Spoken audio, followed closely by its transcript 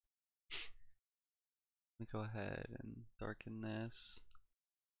me go ahead and darken this.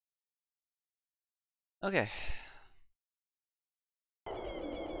 Okay. I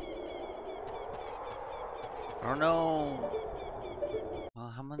don't know.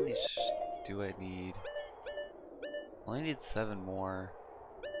 Well, how many do I need? I only need 7 more.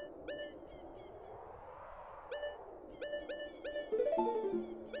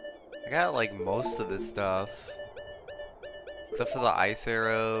 I got like most of this stuff. Except for the ice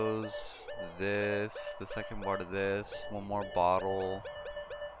arrows, this, the second part of this, one more bottle.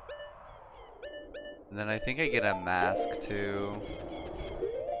 And then I think I get a mask too.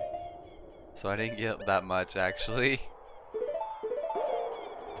 So I didn't get that much actually.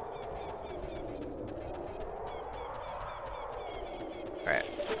 Alright.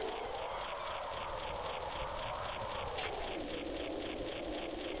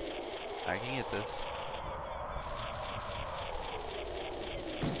 I can get this.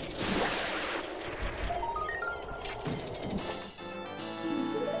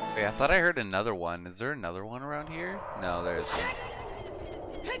 Wait, I thought I heard another one. Is there another one around here? No, there isn't.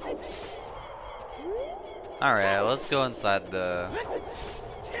 Alright, let's go inside the...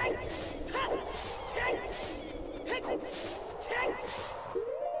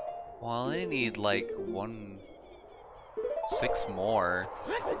 Well, I need like 6 more.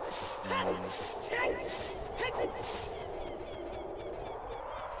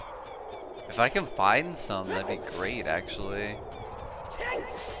 If I can find some, that'd be great actually.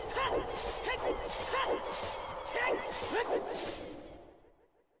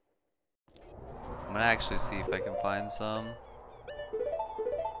 I'm gonna actually see if I can find some.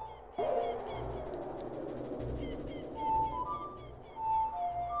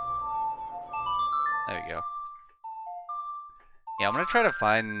 There we go. Yeah, I'm gonna try to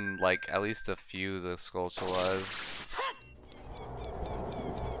find like at least a few of the Skulltulas.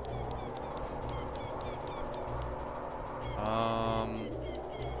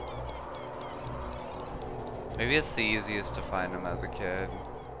 Maybe it's the easiest to find them as a kid.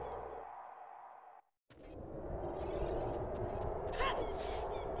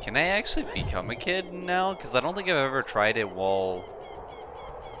 Can I actually become a kid now? Because I don't think I've ever tried it while...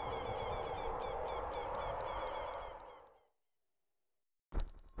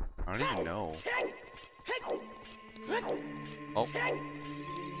 I don't even know. Oh.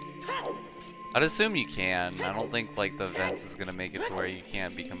 I'd assume you can. I don't think like the events is gonna make it to where you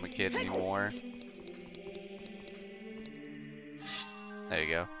can't become a kid anymore. There you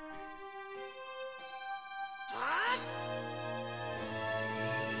go.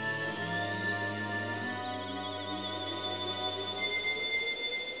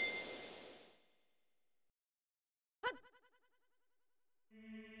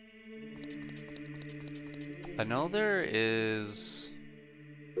 I know there is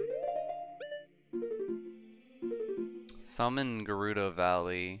some in Gerudo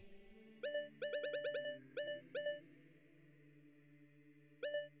Valley.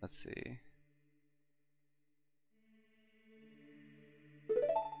 Let's see.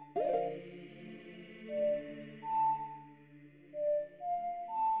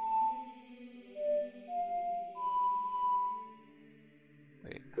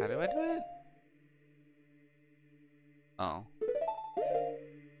 Wait, how do I do it? Oh.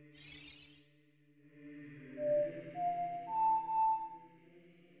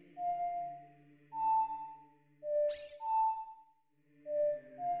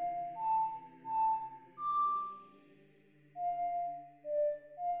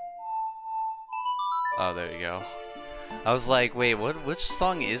 Oh, there you go. I was like, wait, which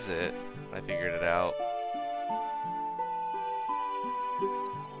song is it? I figured it out.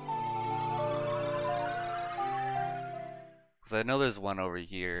 Because I know there's one over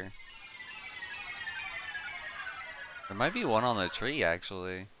here. There might be one on the tree,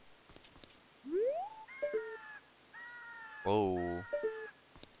 actually. Whoa.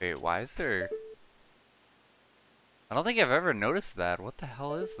 Wait, why is there... I don't think I've ever noticed that. What the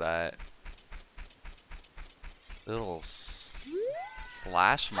hell is that? Little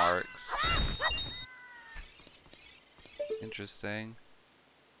slash marks. Interesting.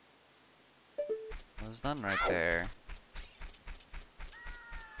 There's none right there.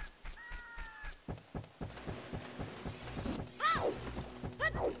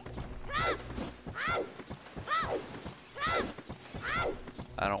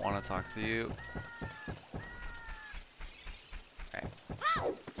 I don't want to talk to you. Okay.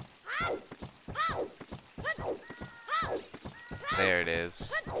 There it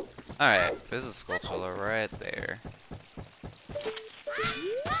is. Alright, there's a Skulltula right there.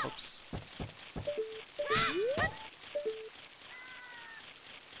 Oops.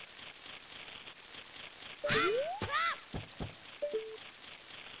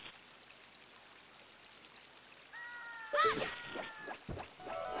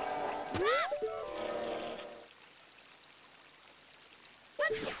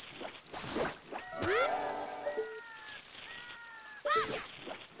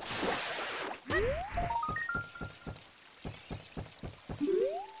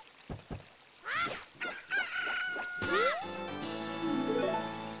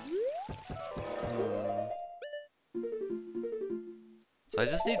 So I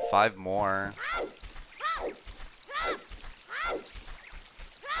just need 5 more.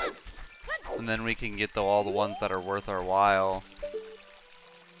 And then we can get all the ones that are worth our while.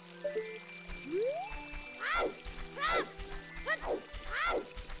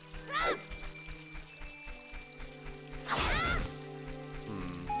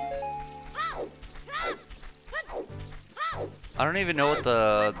 I don't even know what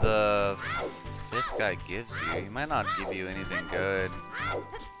the 5th guy gives you. He might not give you anything good.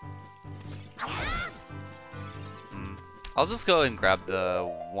 I'll just go and grab the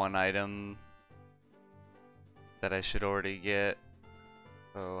one item that I should already get.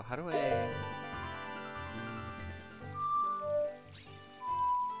 So how do I...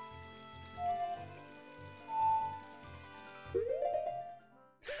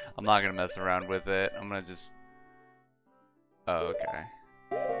 I'm not gonna mess around with it. I'm gonna just... Oh, okay.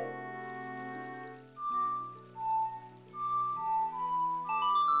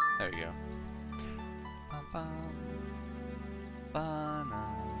 There we go.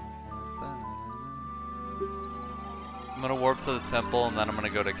 I'm gonna warp to the temple and then I'm gonna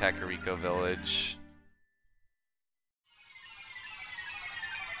go to Kakariko Village.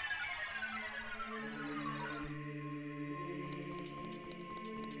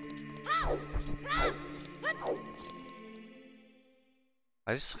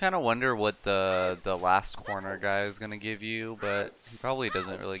 I just kind of wonder what the last corner guy is gonna give you, but he probably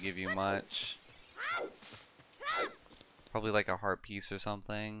doesn't really give you much. Probably like a heart piece or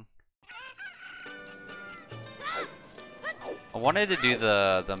something. I wanted to do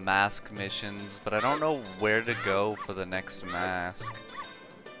the mask missions, but I don't know where to go for the next mask.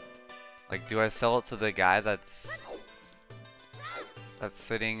 Like, do I sell it to the guy that's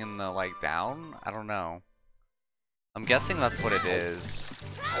sitting in the, like, down? I don't know. I'm guessing that's what it is.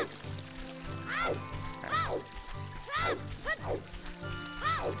 Okay.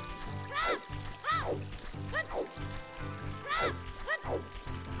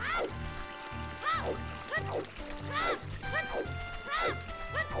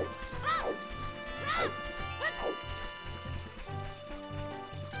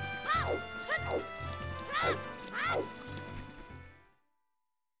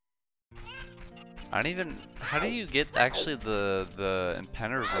 I don't even... How do you get actually the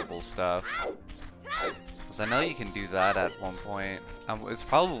impenetrable stuff? Because I know you can do that at one point. It's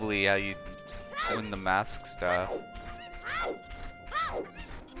probably how you win the mask stuff.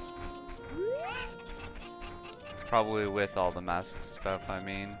 Probably with all the mask stuff, I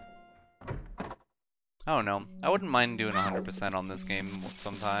mean. I don't know. I wouldn't mind doing 100% on this game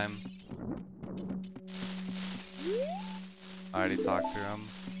sometime. I already talked to him.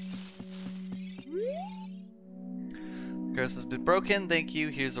 Curse has been broken, thank you,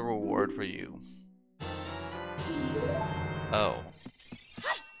 here's a reward for you. Oh.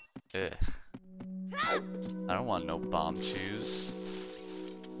 Ugh. I don't want no bomb shoes.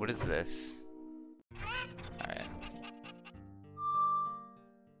 What is this? Alright.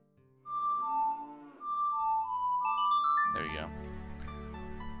 There we go.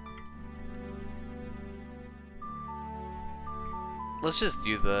 Let's just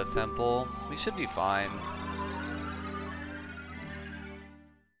do the temple. We should be fine.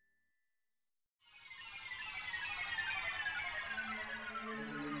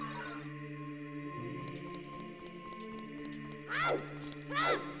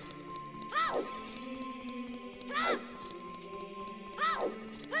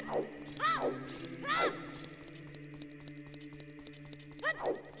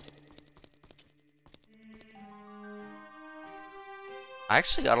 I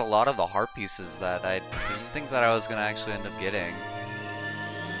actually got a lot of the heart pieces that I didn't think that I was gonna actually end up getting.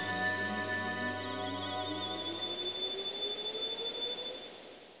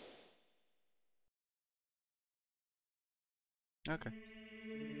 Okay.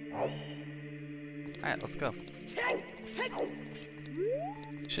 Alright, let's go.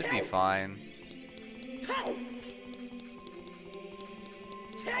 Should be fine.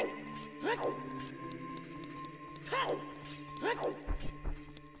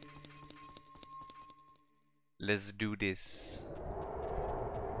 Let's do this.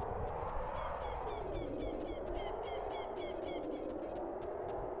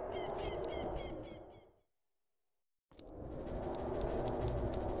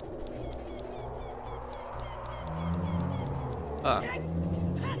 Ah.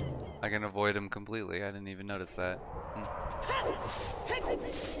 I can avoid him completely. I didn't even notice that.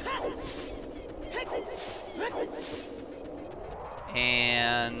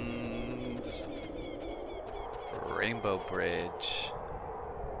 And Rainbow Bridge.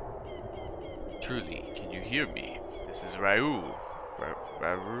 Truly, can you hear me? This is Ryu,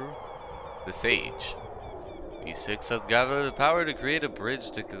 the sage. We six have gathered the power to create a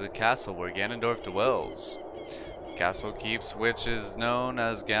bridge to the castle where Ganondorf dwells. The castle keeps, which is known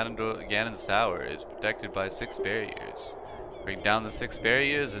as Ganon's Tower, is protected by 6 barriers. Break down the 6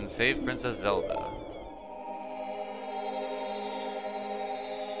 barriers and save Princess Zelda.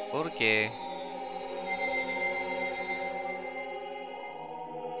 Okay.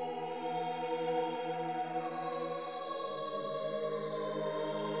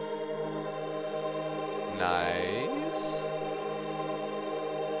 Nice.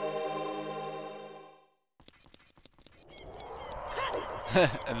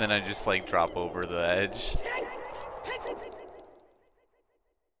 And then I just like drop over the edge.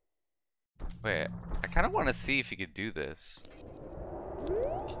 Wait, I kind of want to see if you could do this.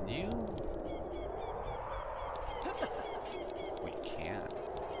 Can you? We can't.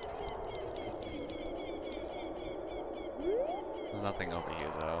 There's nothing over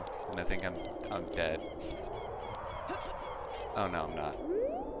here though, and I think I'm dead. Oh no, I'm not.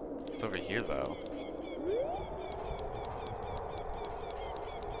 It's over here though.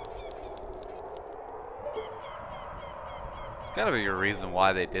 There's gotta be a reason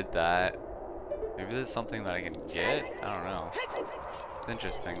why they did that. Maybe there's something that I can get? I don't know. It's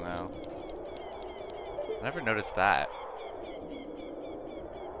interesting though. I never noticed that.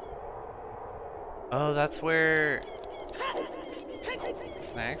 Oh, that's where...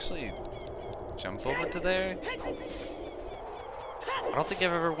 Can I actually jump over to there? I don't think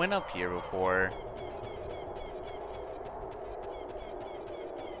I've ever went up here before.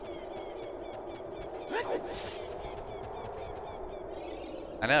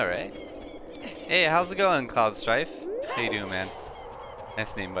 I know, right? Hey, how's it going, Cloud Strife? How you doing, man?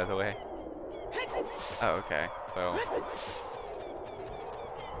 Nice name, by the way. Oh, okay. So...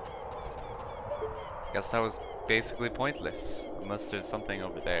 guess that was basically pointless. Unless there's something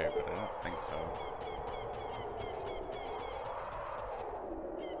over there, but I don't think so.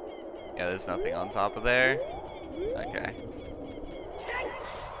 Yeah, there's nothing on top of there. Okay.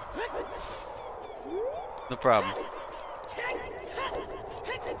 No problem.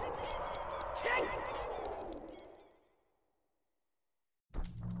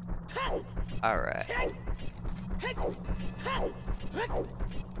 Alright.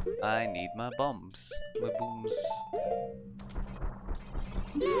 I need my bumps. My booms.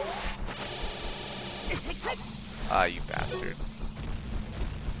 Ah, you bastard.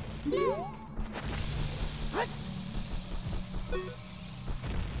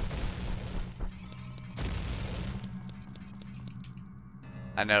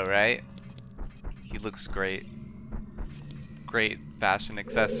 I know, right? He looks great. It's great fashion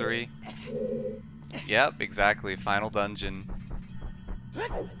accessory. Yep, exactly. Final dungeon.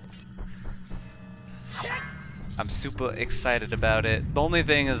 I'm super excited about it. The only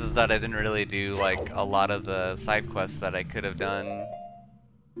thing is that I didn't really do like a lot of the side quests that I could have done,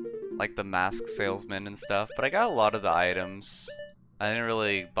 like the mask salesman and stuff, but I got a lot of the items. I didn't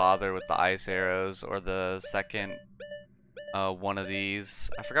really bother with the ice arrows or the second one of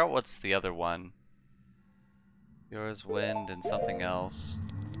these. I forgot what's the other one. Yours, wind, and something else.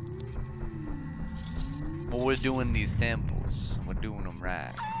 But we're doing these temples. We're doing them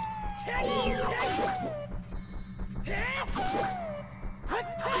right.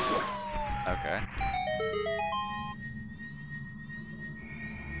 Okay.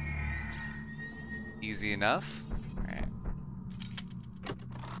 Easy enough. Alright.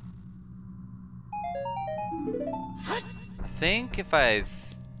 I think if I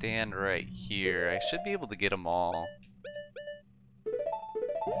stand right here, I should be able to get them all.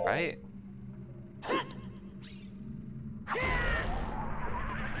 Right?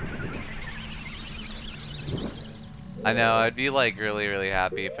 I know, I'd be like really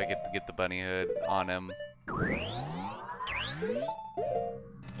happy if I get to get the bunny hood on him.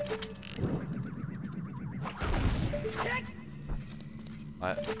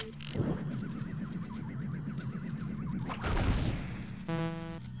 What?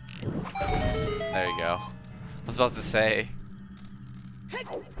 There you go. I was about to say.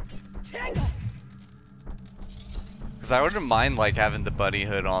 Because I wouldn't mind like having the bunny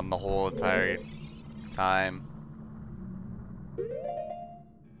hood on the whole entire time.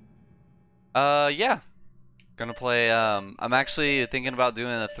 Yeah. Gonna play, I'm actually thinking about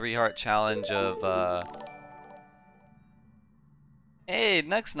doing a 3-heart challenge of, Hey,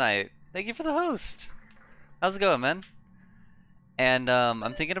 next night. Thank you for the host. How's it going, man? And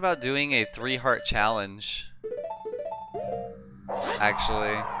I'm thinking about doing a 3-heart challenge.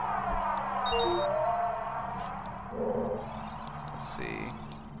 Actually. Let's see.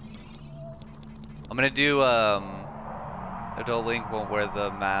 I'm gonna do Adult Link won't wear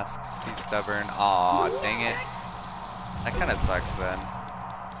the masks. He's stubborn. Aw, dang it. That kinda sucks then.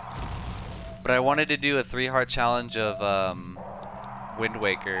 But I wanted to do a 3-heart challenge of Wind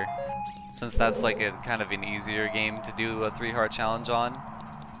Waker, since that's like a kind of an easier game to do a 3-heart challenge on.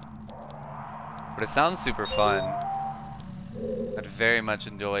 But it sounds super fun. I'd very much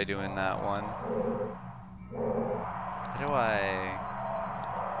enjoy doing that one. How do I...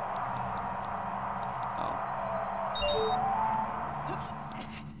 Oh.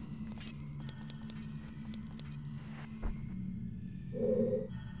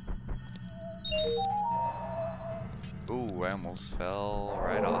 Ooh, I almost fell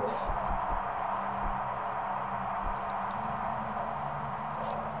right off.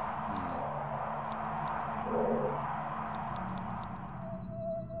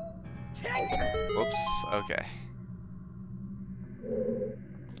 Whoops, okay.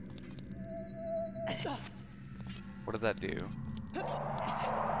 What did that do?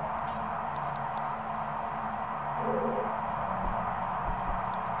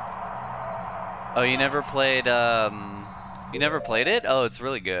 Oh, you never played it? Oh, it's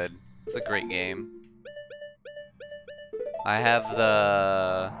really good. It's a great game. I have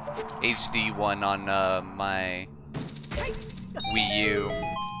the HD one on my Wii U,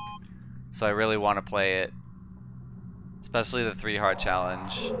 so I really want to play it. Especially the 3-heart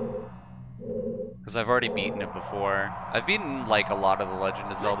challenge. Because I've already beaten it before. I've beaten like a lot of the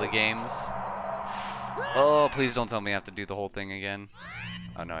Legend of Zelda games. Oh, please don't tell me I have to do the whole thing again.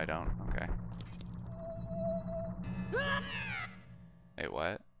 Oh no, I don't. Okay. Wait,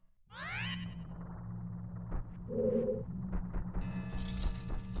 what?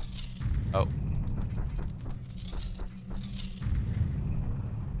 Oh.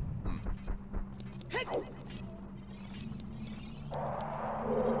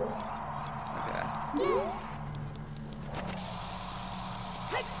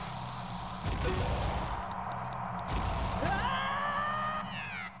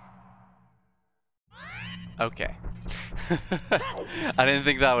 Okay. I didn't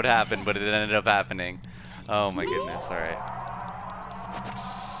think that would happen, but it ended up happening. Oh my goodness, alright.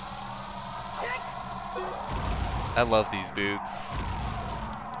 I love these boots.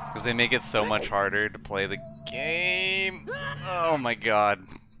 Because they make it so much harder to play the game. Oh my god.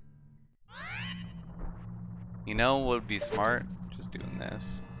 You know what would be smart? Just doing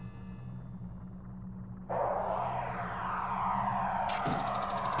this.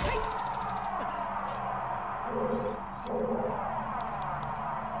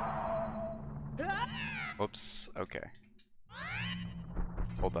 Whoops, okay.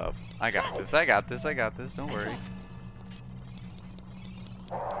 Hold up. I got this, I got this, I got this, don't worry.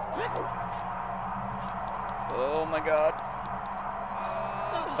 Oh my god.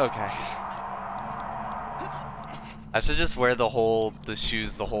 Okay. I should just wear the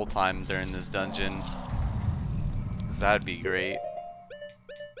shoes the whole time during this dungeon. 'Cause that'd be great.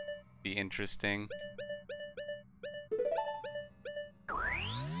 Be interesting.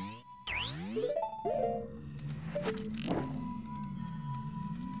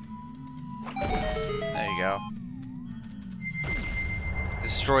 There you go.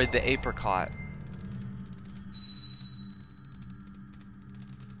 Destroyed the apricot.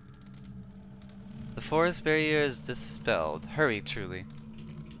 The forest barrier is dispelled. Hurry, truly.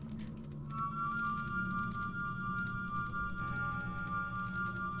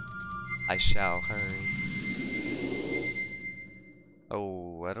 I shall hurry.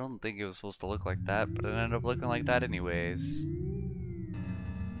 Oh, I don't think it was supposed to look like that, but it ended up looking like that anyways.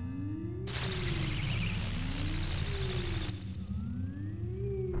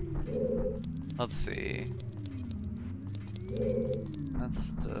 Let's see.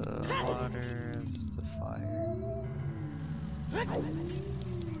 That's the water, that's the fire.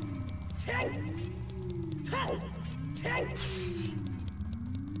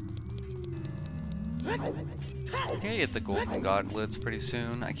 I'm gonna get the golden gauntlets pretty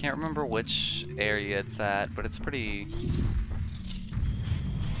soon. I can't remember which area it's at, but it's pretty...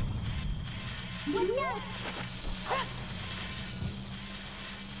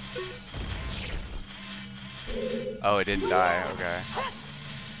 Oh, it didn't die, okay.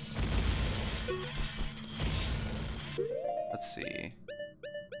 Let's see.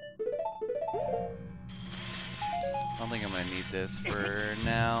 I don't think I'm gonna need this for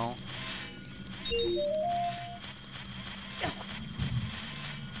now.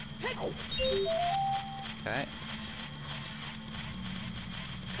 Okay.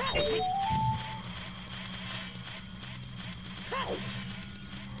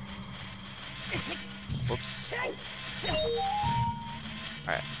 Whoops.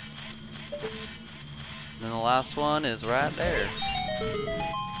 Alright. And then the last one is right there.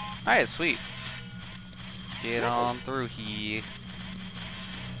 Alright, sweet. Let's get on through here.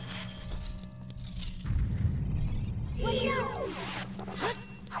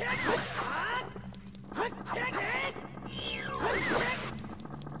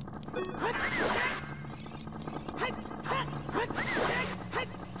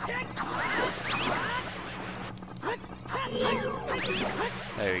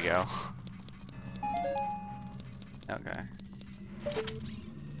 There you go. Okay.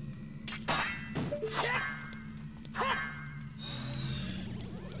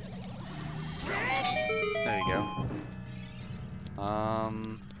 There you go.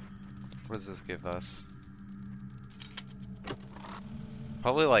 What does this give us?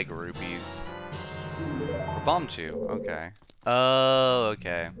 Probably like rupees. Or bomb chew, okay. Oh,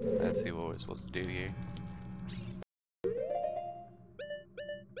 okay. Let's see what we're supposed to do here.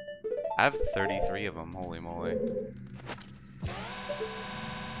 I have 33 of them, holy moly.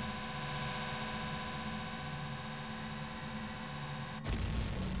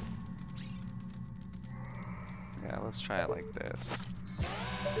 Yeah, let's try it like this.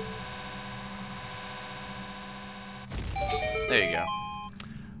 There you go.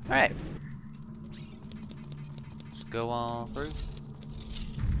 Alright. Let's go on through.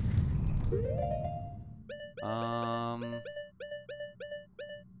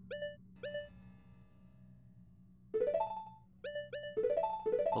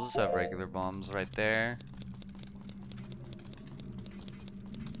 We'll just have regular bombs right there.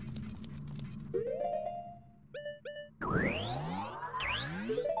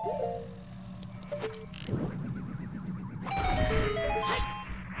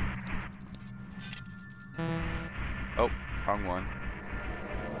 Oh, wrong one.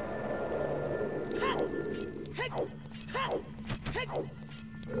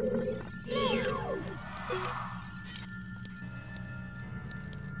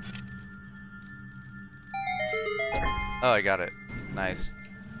 Oh, I got it. Nice.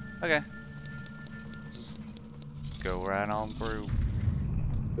 Okay. Just go right on through.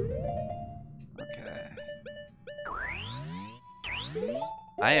 Okay.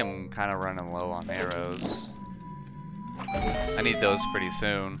 I am kind of running low on arrows. I need those pretty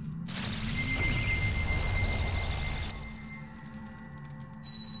soon.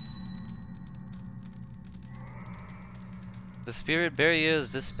 The spirit barrier is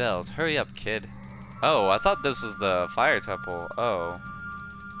dispelled. Hurry up, kid. Oh, I thought this was the fire temple. Oh.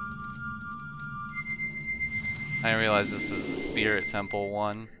 I didn't realize this is the spirit temple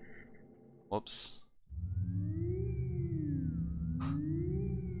one. Whoops.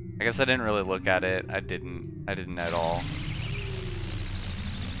 I guess I didn't really look at it. I didn't at all.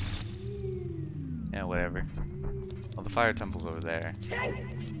 Yeah, whatever. Well, the fire temple's over there.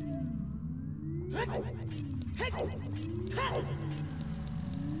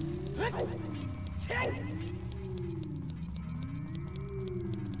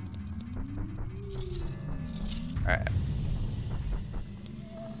 Alright.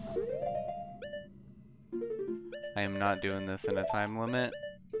 I am not doing this in a time limit.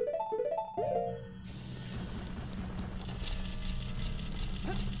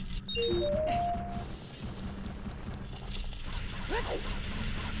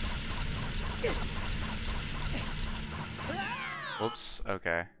 Whoops,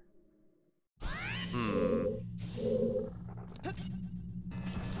 okay.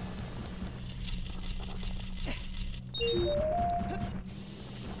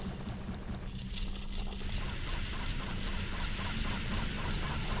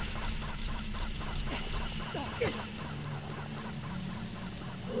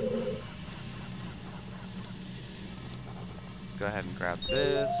 Let's go ahead and grab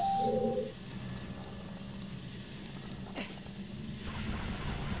this.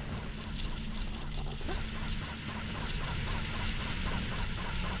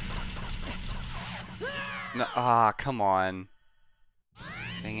 No, come on.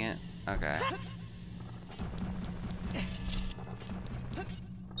 Dang it. Okay.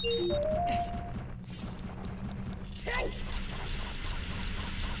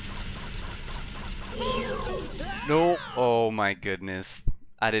 No. Oh my goodness.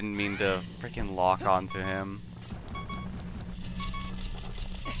 I didn't mean to freaking lock onto him.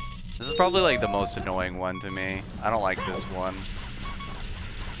 This is probably like the most annoying one to me. I don't like this one.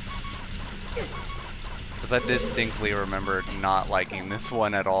 Because I distinctly remember not liking this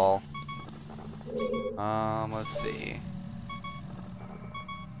one at all. Let's see.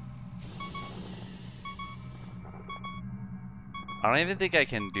 I don't even think I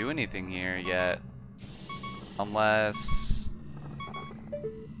can do anything here yet. Unless...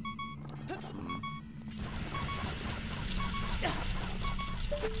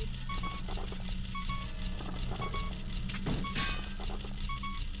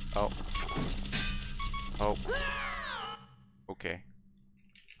 Oh. Oh. Okay.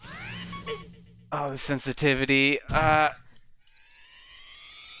 Oh, the sensitivity. That's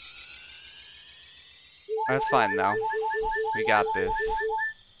fine now. We got this.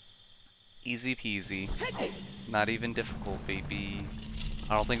 Easy peasy. Not even difficult, baby.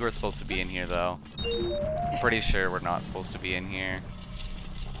 I don't think we're supposed to be in here, though. Pretty sure we're not supposed to be in here.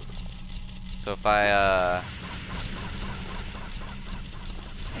 So if I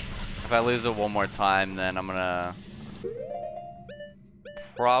lose it one more time, then I'm gonna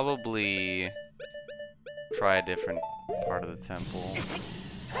probably try a different part of the temple.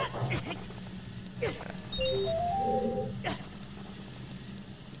 Okay.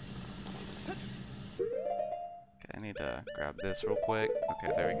 Okay, I need to grab this real quick.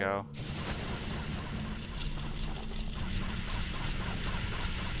 Okay, there we go.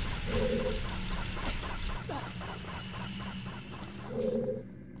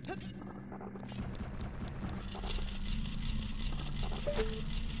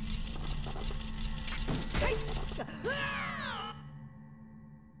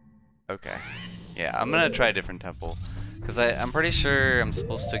 Okay. Yeah, I'm gonna try a different temple. Because I'm pretty sure I'm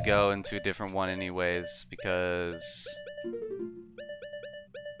supposed to go into a different one anyways, because...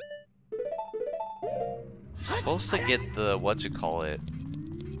 I'm supposed to get the, whatchamacallit,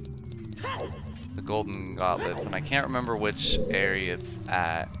 the golden gauntlets, and I can't remember which area it's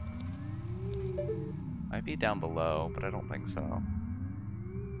at. Might be down below, but I don't think so.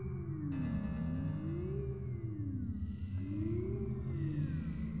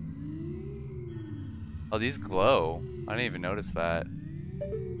 Oh, these glow. I didn't even notice that.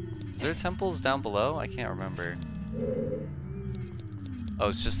 Is there temples down below? I can't remember. Oh,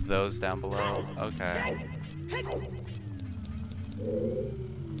 it's just those down below? Okay.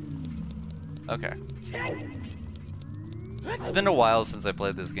 Okay. It's been a while since I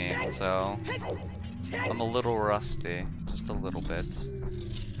played this game, so I'm a little rusty. Just a little bit.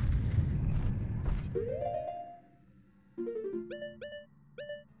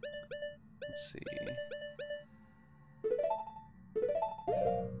 Let's see.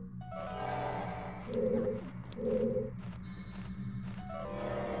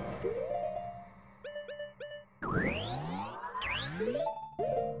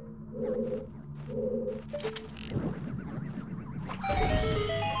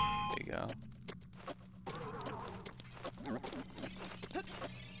 There you go.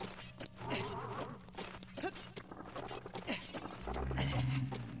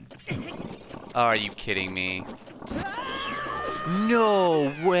 Oh, are you kidding me?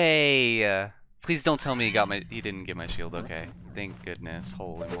 No way! Please don't tell me he didn't get my shield. Okay, thank goodness.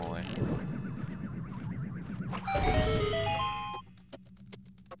 Holy moly.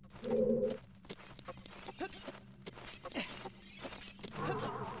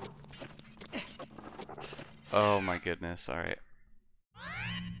 Oh my goodness, alright.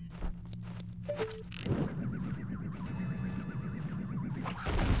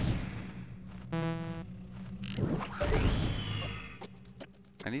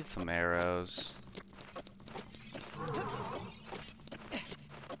 I need some arrows.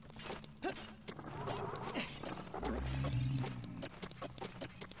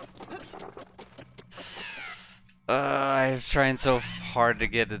 I was trying so hard to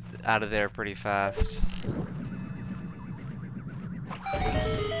get it out of there pretty fast.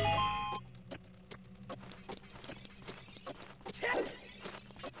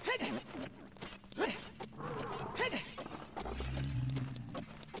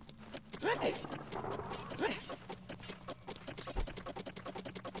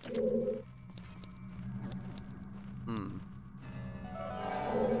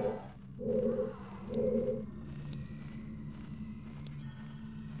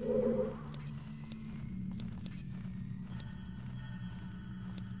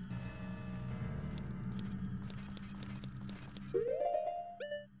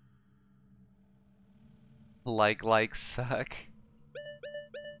 Like suck.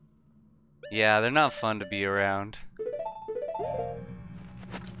 Yeah, they're not fun to be around.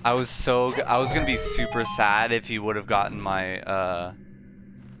 I was gonna be super sad if he would have gotten my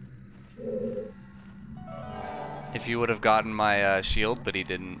if he would have gotten my shield, but he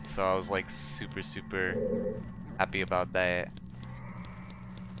didn't, so I was like super happy about that.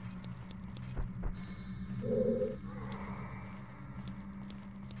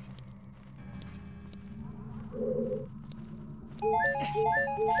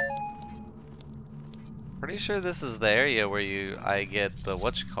 Pretty sure this is the area where I get the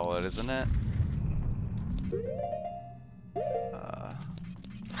whatchamacallit, isn't it?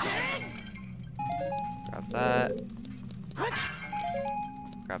 Grab that.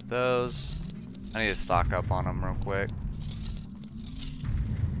 Grab those. I need to stock up on them real quick.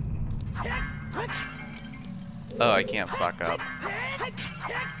 Oh, I can't stock up.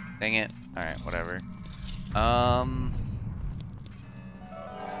 Dang it. Alright, whatever.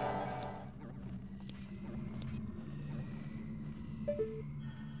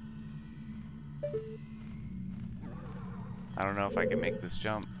 I don't know if I can make this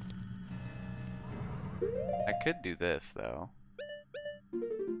jump. I could do this, though.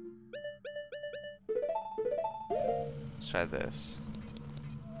 Let's try this.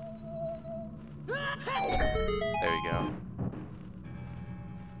 There we go.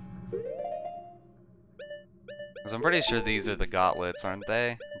 Because I'm pretty sure these are the gauntlets, aren't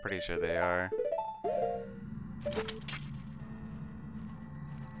they? I'm pretty sure they are.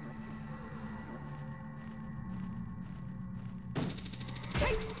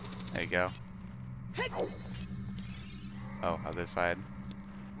 There you go. Oh, other side.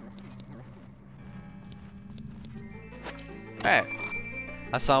 Alright.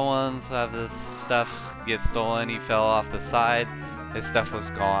 I saw ones have this stuff get stolen. He fell off the side. His stuff was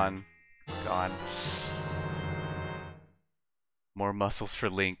gone. Gone. More muscles for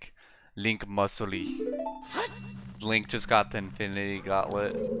Link. Link muscly. Link just got the Infinity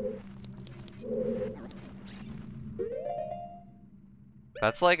Gauntlet.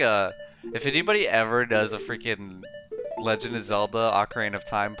 That's like a... If anybody ever does a freaking Legend of Zelda Ocarina of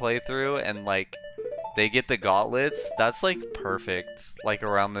Time playthrough and like they get the gauntlets, that's like perfect, like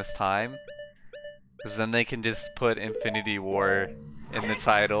around this time. Because then they can just put Infinity War in the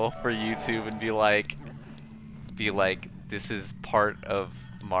title for YouTube and be like, this is part of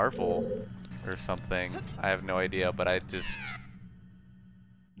Marvel or something. I have no idea, but I just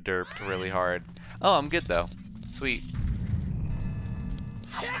derped really hard. Oh, I'm good though. Sweet.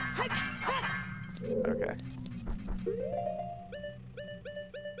 Okay.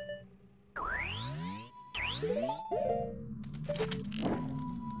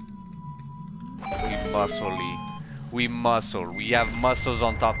 We muscly. We muscle. We have muscles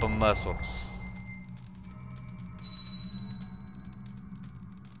on top of muscles.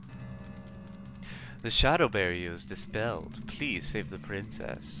 The shadow barrier is dispelled. Please save the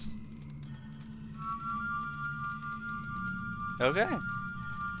princess. Okay.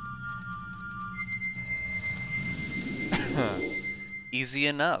 Easy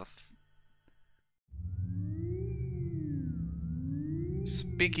enough.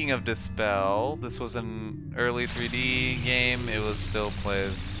 Speaking of Dispel, this was an early 3D game. It was still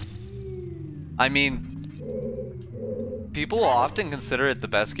plays. I mean, people often consider it the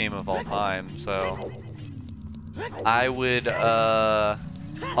best game of all time, so I would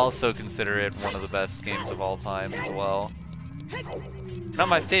also consider it one of the best games of all time as well. Not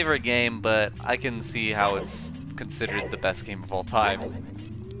my favorite game, but I can see how it's considered the best game of all time.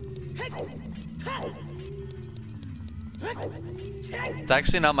 It's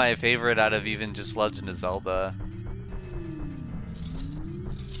actually not my favorite out of even just Legend of Zelda.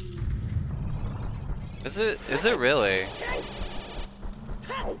 Is it really?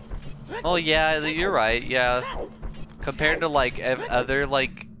 Oh yeah, you're right, yeah. Compared to like other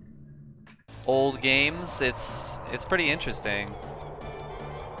like old games, it's pretty interesting.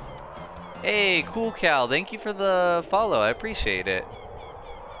 Hey, Cool Cal, thank you for the follow, I appreciate it.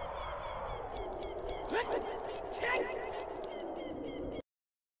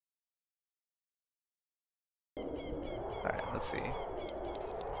 Alright, let's see.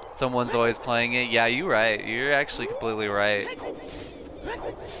 Someone's always playing it. Yeah, you're right. You're actually completely right.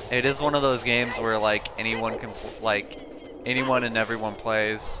 It is one of those games where like anyone can, anyone and everyone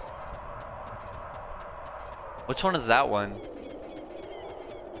plays. Which one is that one?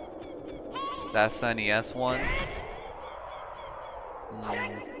 That's the NES one?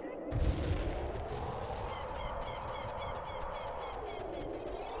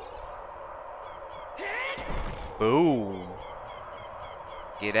 Boom.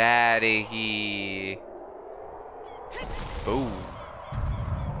 Get out of here. Boom.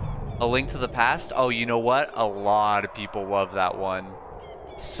 A Link to the Past? Oh, you know what? A lot of people love that one.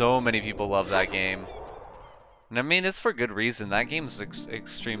 So many people love that game. And I mean, it's for good reason. That game's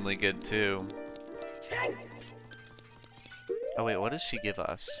extremely good too. Oh wait, what does she give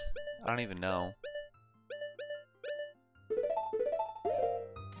us? I don't even know.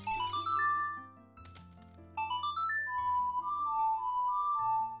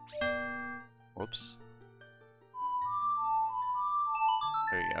 Whoops.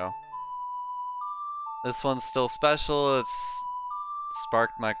 There you go. This one's still special. It's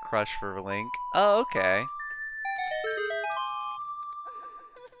sparked my crush for Link. Oh, okay.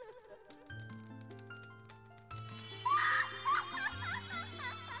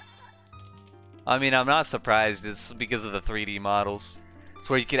 I mean, I'm not surprised. It's because of the 3D models. It's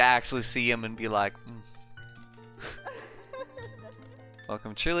where you could actually see him and be like,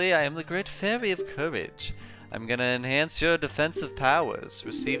 Welcome, truly. I am the Great Fairy of Courage. I'm gonna enhance your defensive powers.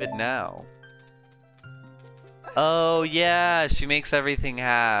 Receive it now. Oh, yeah. She makes everything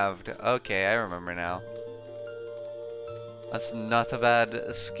halved. Okay, I remember now. That's not a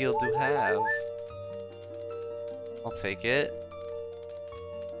bad skill to have. I'll take it.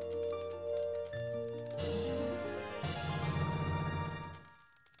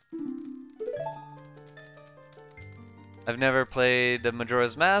 I've never played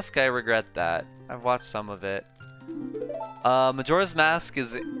Majora's Mask. I regret that. I've watched some of it. Majora's Mask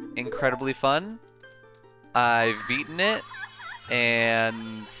is incredibly fun. I've beaten it,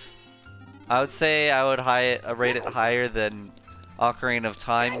 and I would say I would rate it higher than Ocarina of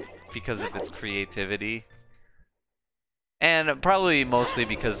Time because of its creativity. And probably mostly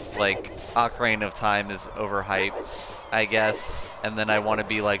because, like, Ocarina of Time is overhyped, I guess. And then I want to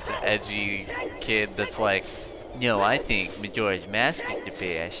be like the edgy kid that's like, no, I think Majora's Mask is the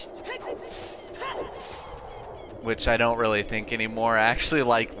best. Which I don't really think anymore. I actually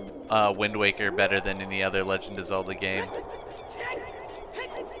like Wind Waker better than any other Legend of Zelda game.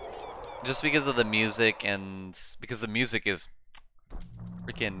 Just because of the music, and because the music is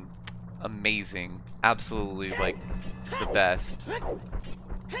freaking amazing. Absolutely, like, the best.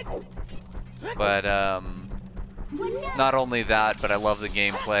 But, not only that, but I love the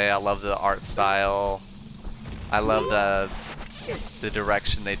gameplay, I love the art style. I love the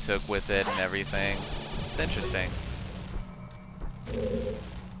direction they took with it and everything. It's interesting.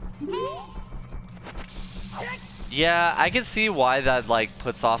 Yeah, I can see why that like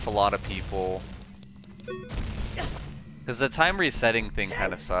puts off a lot of people. Because the time resetting thing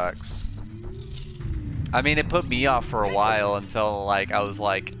kind of sucks. I mean, it put me off for a while until like I was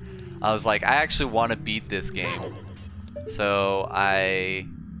like, I actually want to beat this game. So I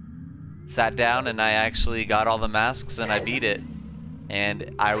sat down and I actually got all the masks and I beat it.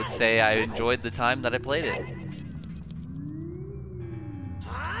 And I would say I enjoyed the time that I played it.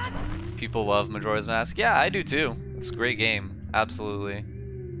 People love Majora's Mask. Yeah, I do too. It's a great game. Absolutely.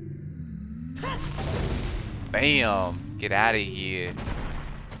 Bam! Get out of here.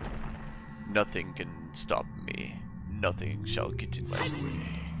 Nothing can stop me. Nothing shall get in my way.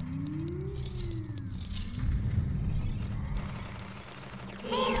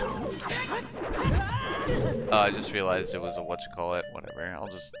 I just realized it was a whatchamacallit. Whatever. I'll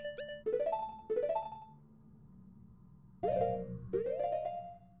just...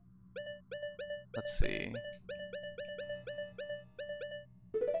 Let's see.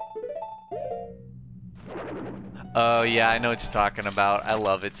 Oh yeah, I know what you're talking about. I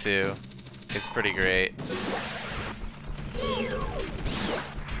love it too. It's pretty great.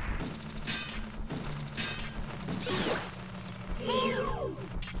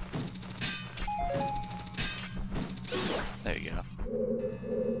 There you go.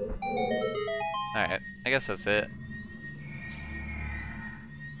 Alright, I guess that's it.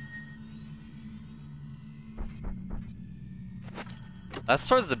 That's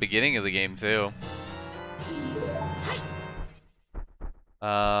towards the beginning of the game too.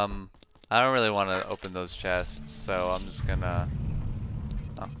 I don't really want to open those chests, so I'm just gonna...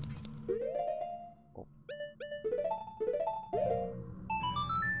 Oh.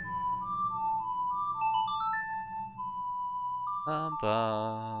 Bum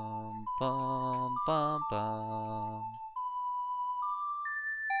bum bum bum bum.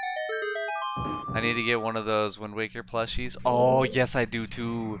 I need to get one of those Wind Waker plushies. Oh yes, I do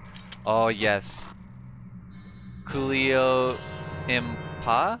too. Oh yes. Coolio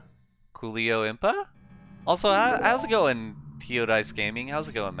Impa? Coolio Impa? Also, how's it going, Teodice Gaming? How's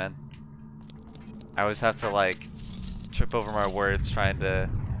it going, man? I always have to like trip over my words trying to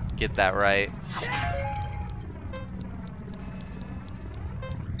get that right.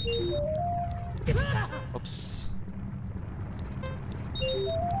 Oops.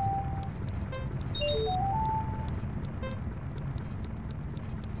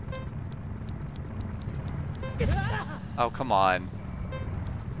 Oh, come on.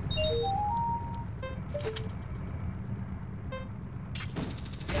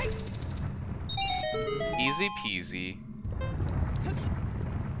 Easy peasy.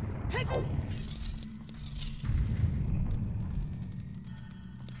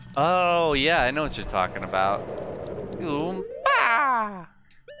 Oh, yeah, I know what you're talking about. Oompa!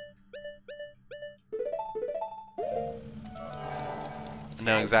 I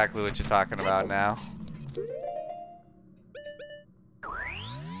know exactly what you're talking about now.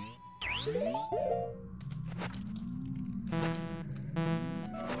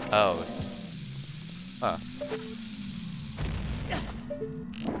 Oh. Huh.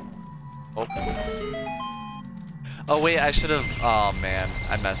 Oh. Oh wait, I should have. Oh man,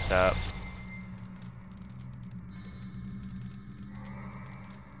 I messed up.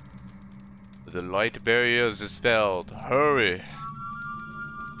 The light barrier is dispelled. Hurry!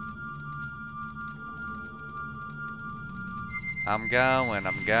 I'm going.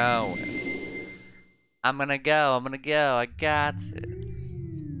 I'm going. I'm gonna go. I'm gonna go. I got it.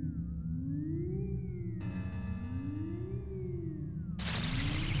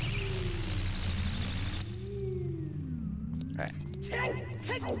 Right.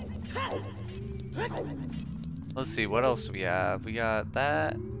 Let's see, what else do we have? We got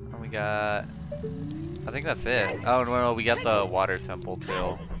that, and we got... I think that's it. Oh, no, we got the water temple,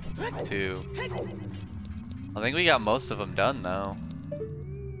 too. I think we got most of them done, though.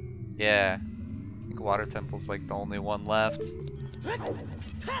 Yeah. I think water temple's like the only one left.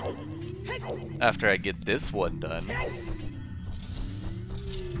 After I get this one done.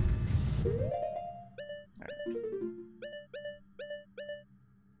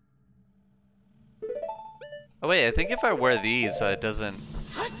 Oh wait, I think if I wear these, it doesn't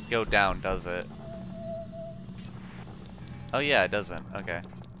go down, does it? Oh yeah, it doesn't. Okay.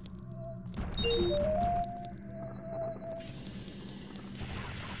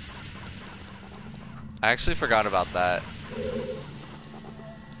 I actually forgot about that.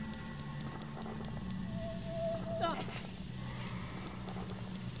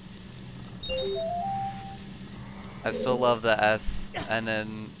 I still love the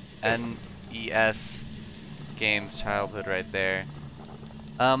NES games childhood right there.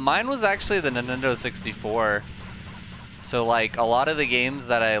 Mine was actually the Nintendo 64. So like a lot of the games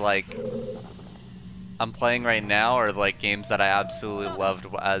that I'm playing right now are like games that I absolutely loved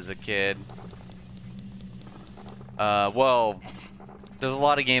as a kid. Well, there's a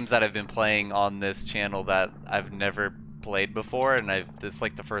lot of games that I've been playing on this channel that I've never played before, and this is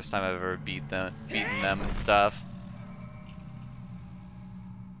like the first time I've ever beaten them and stuff.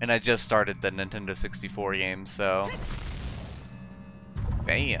 And I just started the Nintendo 64 game, so...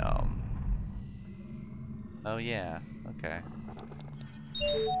 Bam! Oh yeah, okay.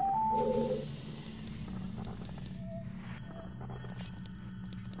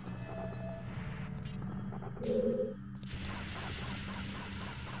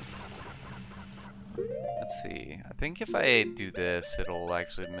 Let's see, I think if I do this, it'll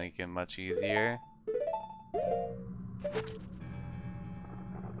actually make it much easier.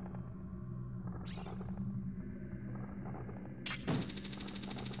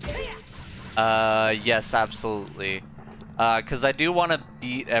 Yes, absolutely. Cause I do want to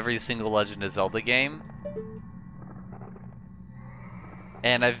beat every single Legend of Zelda game.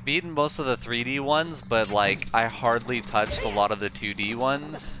 And I've beaten most of the 3D ones, but like, I hardly touched a lot of the 2D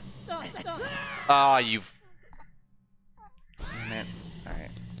ones. Ah, you've... Man,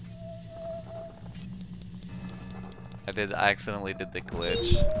 alright. I accidentally did the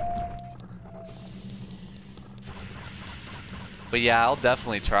glitch. But yeah, I'll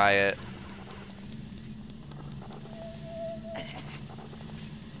definitely try it.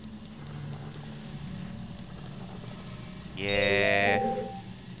 Yeah.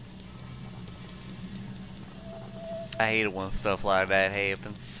 I hate it when stuff like that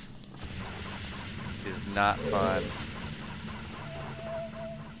happens. It's not fun.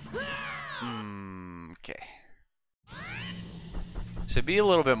 Okay. Should be a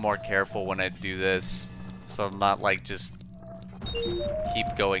little bit more careful when I do this, so I'm not like just keep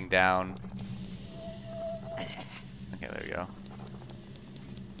going down. Okay, there we go.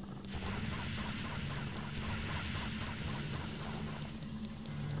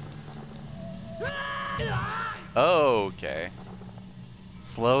 Okay.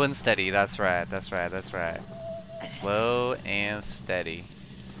 Slow and steady, that's right, that's right, that's right. Slow and steady.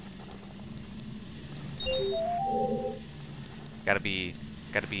 Gotta be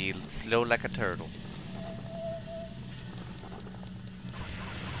slow like a turtle.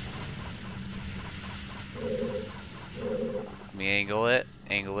 Let me angle it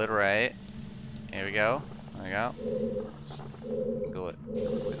right. Here we go. There we go. Just angle it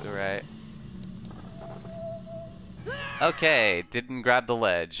completely right. Okay, didn't grab the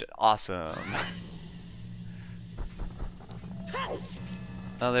ledge. Awesome.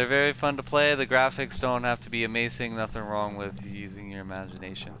 No, they're very fun to play. The graphics don't have to be amazing. Nothing wrong with using your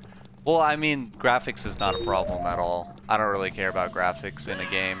imagination. Well, I mean, graphics is not a problem at all. I don't really care about graphics in a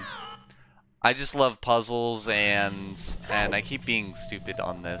game. I just love puzzles and I keep being stupid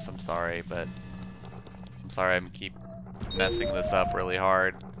on this. I'm sorry, but I'm sorry I keep messing this up really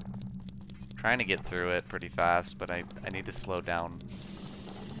hard. I'm trying to get through it pretty fast, but I need to slow down.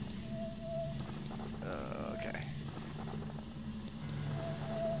 Okay.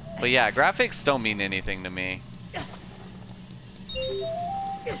 But yeah, graphics don't mean anything to me.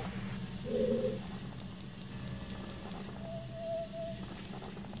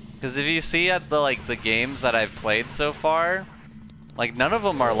 Because if you see at the games that I've played so far, like none of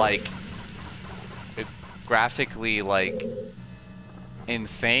them are like graphically like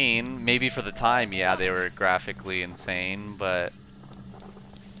insane. Maybe for the time, yeah, they were graphically insane, but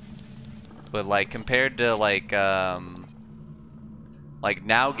like compared to like now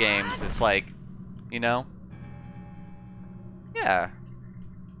games, it's like, you know, yeah.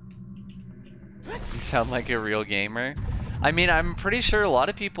 You sound like a real gamer. I mean, I'm pretty sure a lot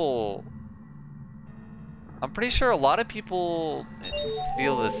of people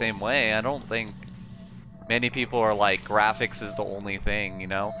feel the same way. I don't think many people are like, graphics is the only thing, you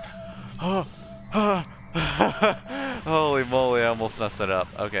know? Holy moly, I almost messed it up.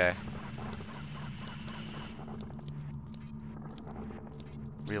 Okay.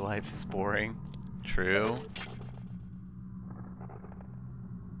 Real life is boring. True.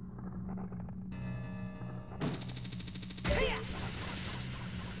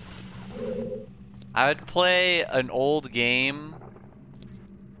 I would play an old game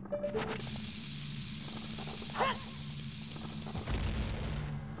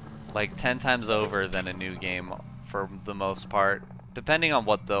like 10 times over than a new game for the most part, depending on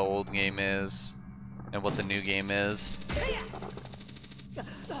what the old game is and what the new game is.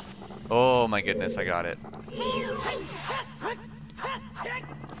 Oh my goodness, I got it.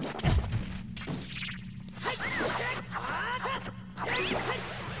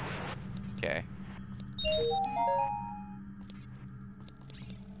 Okay.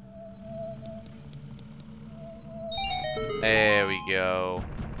 There we go.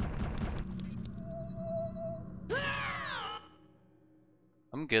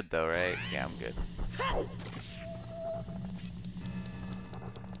 I'm good though, right? Yeah, I'm good.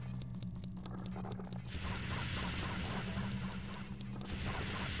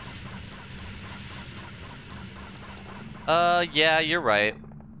 Yeah, you're right.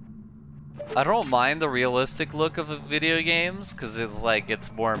 I don't mind the realistic look of video games, because it's like,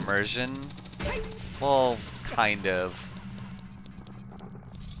 it's more immersion. Well, kind of.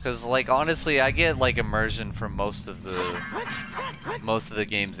 Because, like, honestly, I get, like, immersion from most of the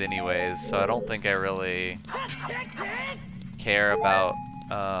games anyways, so I don't think I really care about,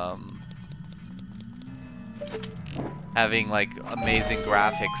 having, like, amazing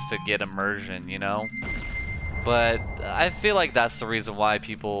graphics to get immersion, you know? But I feel like that's the reason why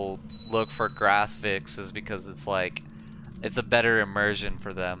people look for graphics, is because it's like, it's a better immersion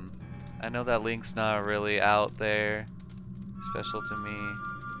for them. I know that link's not really out there, special to me.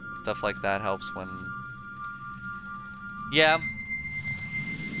 Stuff like that helps when... Yeah.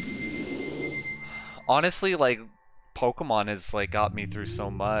 Honestly, like, Pokemon has like got me through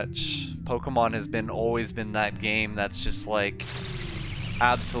so much. Pokemon has always been that game that's just like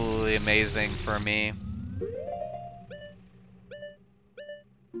absolutely amazing for me.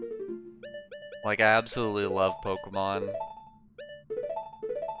 Like, I absolutely love Pokemon.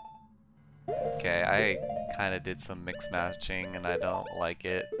 Okay, I kind of did some mix matching and I don't like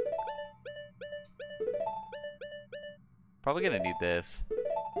it. Probably gonna need this.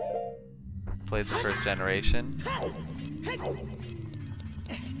 Played the first generation.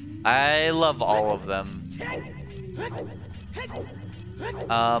 I love all of them.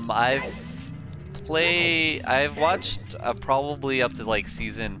 I've watched probably up to like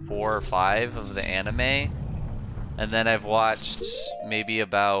season 4 or 5 of the anime, and then I've watched maybe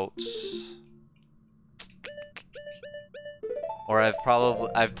about, or I've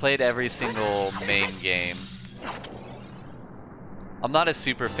played every single main game. I'm not a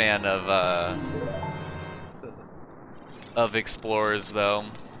super fan of Explorers though.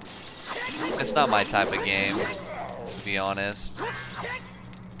 It's not my type of game, to be honest.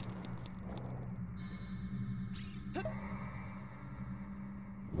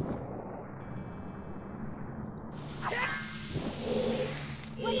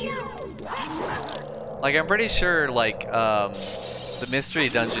 Like, I'm pretty sure, like, the Mystery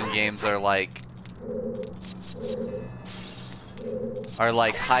Dungeon games are like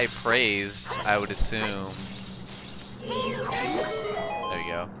high praised, I would assume.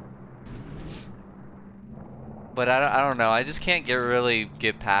 go. But I don't know. I just can't really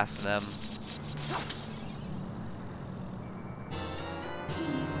get past them.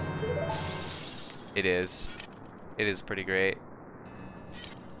 It is. It is pretty great.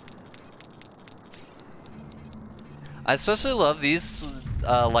 I especially love these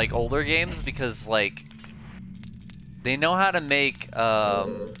like older games because like they know how to make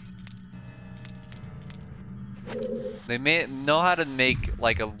know how to make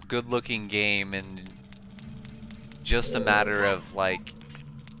like a good-looking game in just a matter of like,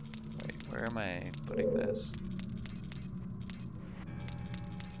 wait, where am I putting this?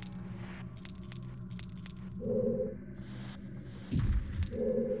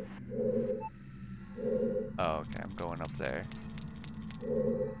 Oh, okay, I'm going up there.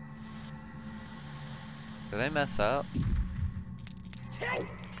 Did I mess up? I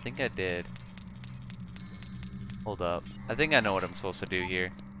think I did. Hold up. I think I know what I'm supposed to do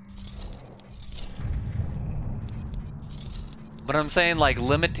here. But I'm saying like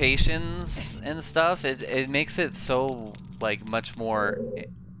limitations and stuff, it makes it so like much more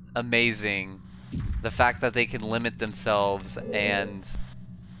amazing. The fact that they can limit themselves and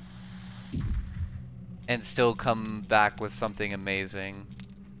still come back with something amazing.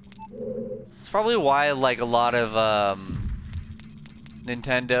 It's probably why like a lot of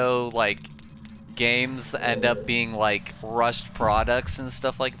Nintendo like games end up being like rushed products and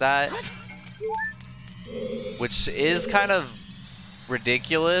stuff like that, which is kind of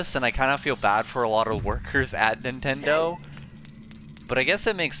ridiculous, and I kind of feel bad for a lot of workers at Nintendo. But I guess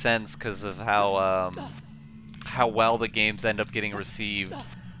it makes sense because of how well the games end up getting received,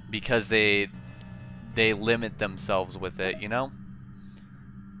 because they limit themselves with it, you know?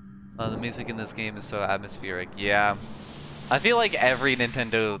 The music in this game is so atmospheric. Yeah. I feel like every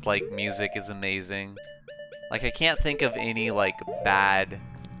Nintendo like music is amazing. Like I can't think of any like bad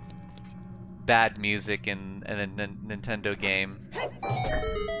music in a Nintendo game.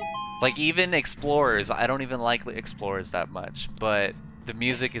 Like even Explorers, I don't even like Explorers that much, but the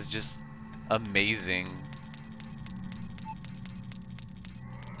music is just amazing.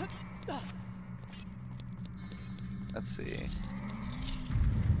 Let's see.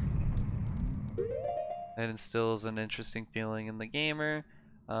 It instills an interesting feeling in the gamer.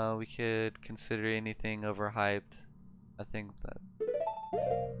 We could consider anything overhyped. I think that.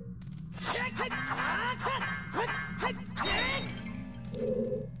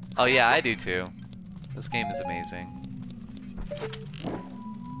 Oh yeah, I do too. This game is amazing.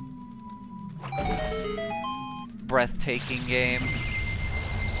 Breathtaking game.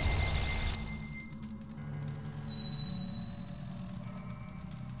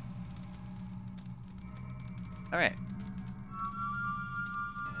 Alright.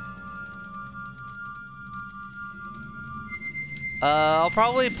 I'll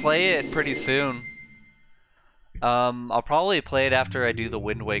probably play it pretty soon. I'll probably play it after I do the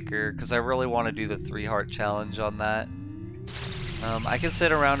Wind Waker, because I really want to do the 3-heart challenge on that. I can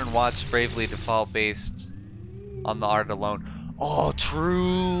sit around and watch Bravely Default based on the art alone. Oh,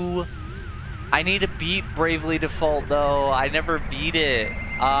 true! I need to beat Bravely Default, though. I never beat it.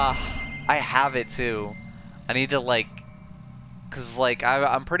 I have it, too. I need to, like... Because, like,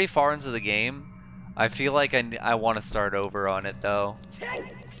 I'm pretty far into the game. I feel like I want to start over on it, though.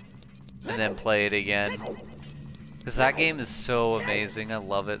 And then play it again. Because that game is so amazing. I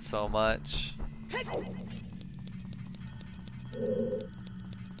love it so much.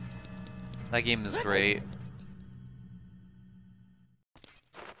 That game is great.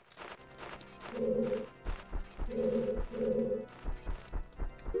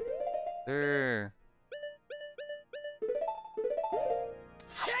 Sure.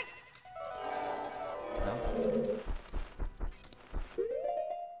 No.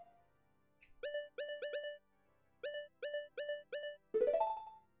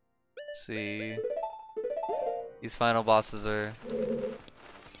 Let's see. These final bosses are...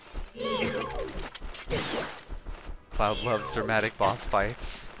 Cloud loves dramatic boss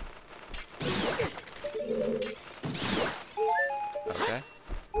fights. Okay.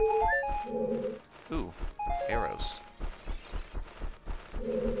 Ooh, arrows.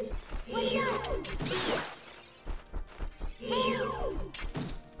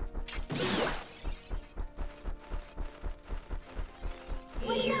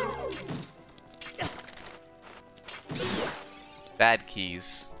 Bad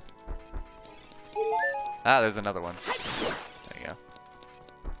keys. Ah, there's another one. There you go.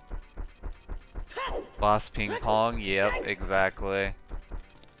 Boss ping pong, yep, exactly.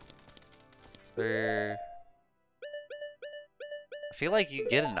 There... I feel like you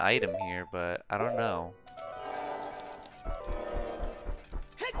get an item here, but I don't know.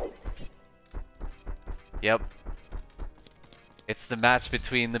 Yep. It's the match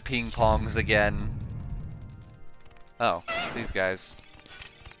between the ping pongs again. Oh, it's these guys.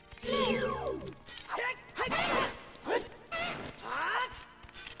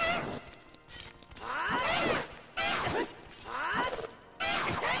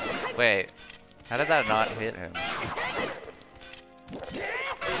 Wait, how did that not hit him?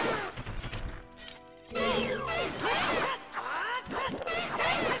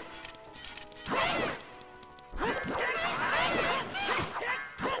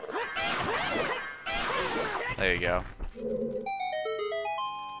 There you go.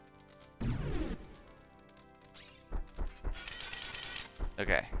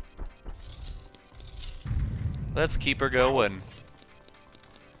 Okay. Let's keep her going.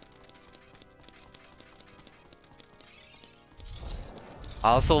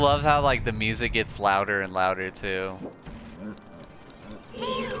 I also love how like the music gets louder and louder too.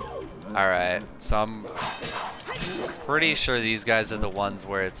 Alright, so I'm pretty sure these guys are the ones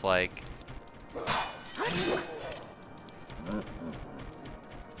where it's like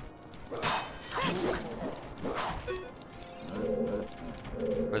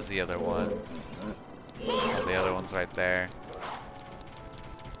where's the other one? Oh, the other one's right there.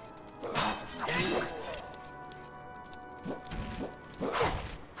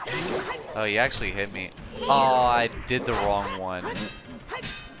 Oh, you actually hit me. Oh, I did the wrong one.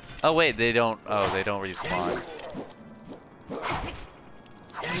 Oh wait, they don't. Oh, they don't respawn.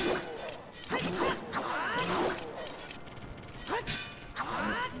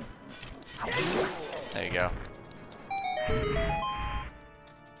 There you go.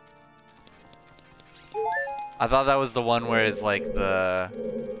 I thought that was the one where it's like where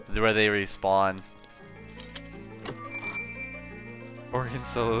they respawn. Organ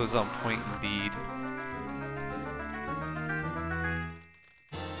solos on point indeed.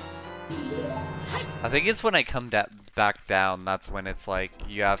 I think it's when I come back down, that's when it's like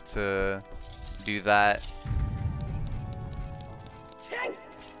you have to do that.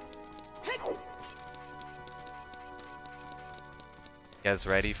 You guys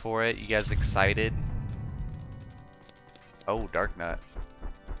ready for it? You guys excited? Oh, Dark Nut.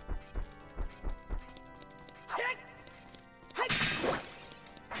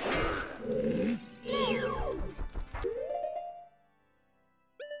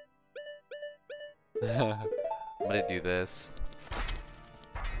 I'm gonna do this.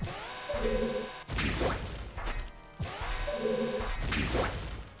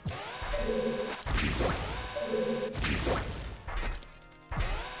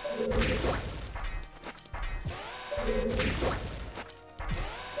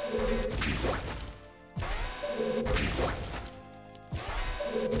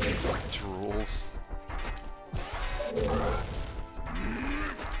 Drools.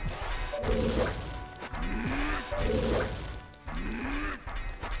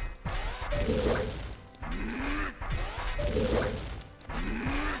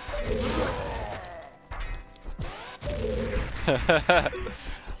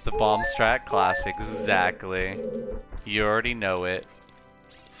 The bomb strat classic, exactly. You already know it.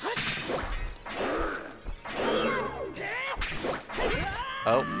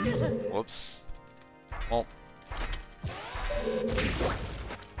 Oh, whoops. Well,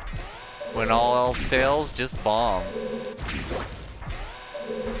 when all else fails, just bomb.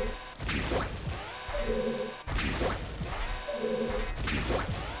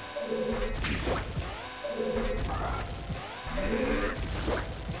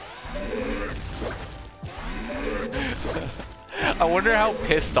 I wonder how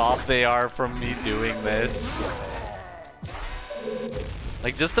pissed off they are from me doing this.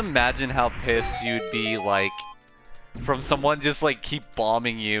 Like, just imagine how pissed you'd be, like, from someone just, like, keep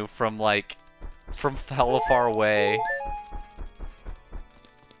bombing you from, like, from hella far away.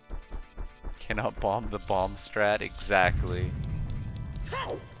 Cannot bomb the bomb strat, exactly.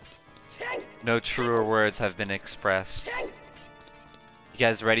 No truer words have been expressed. You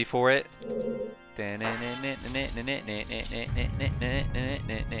guys ready for it?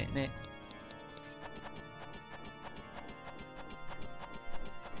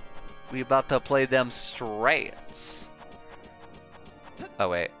 We about to play them straights. Oh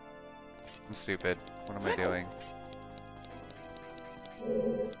wait, I'm stupid. What am I doing?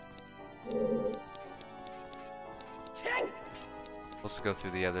 Supposed to go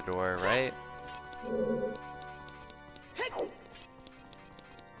through the other door, right?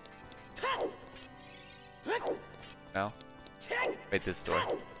 No? Wait, this door.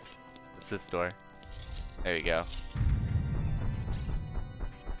 It's this door. There you go.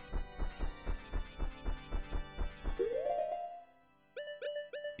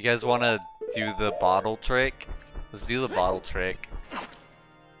 You guys want to do the bottle trick? Let's do the bottle trick.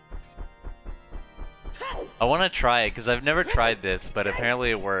 I want to try it because I've never tried this, but apparently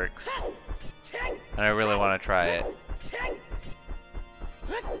it works. And I really want to try it.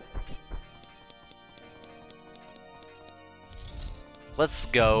 Let's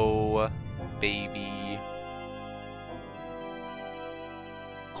go, baby.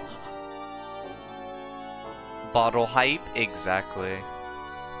 Bottle hype? Exactly.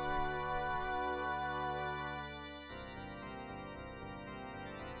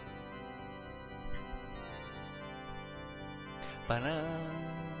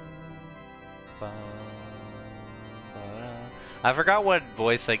 I forgot what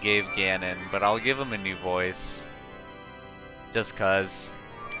voice I gave Ganon, but I'll give him a new voice. Just cause.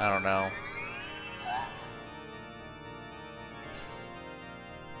 I don't know.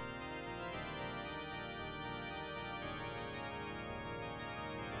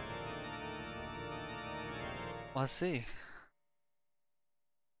 Let's see.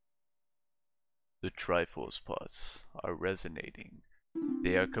 The Triforce parts are resonating.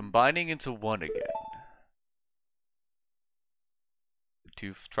 They are combining into one again. The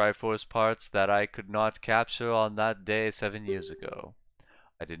two Triforce parts that I could not capture on that day 7 years ago.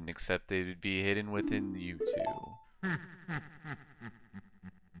 I didn't accept they would be hidden within you two.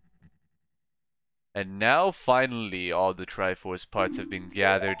 And now finally all the Triforce parts have been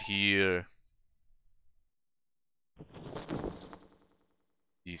gathered here.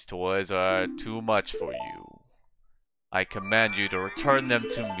 These toys are too much for you. I command you to return them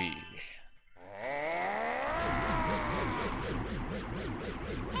to me.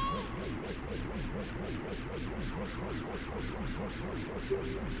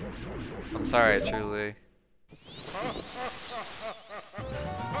 I'm sorry, truly.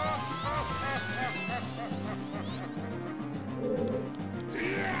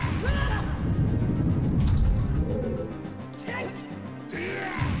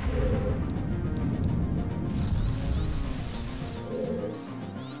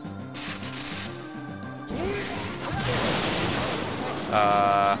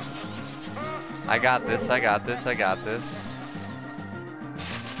 I got this, I got this, I got this.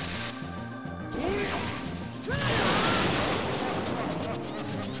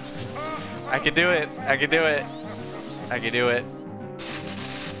 I can do it, I can do it. I can do it.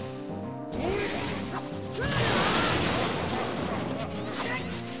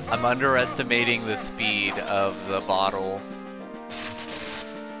 I'm underestimating the speed of the bottle.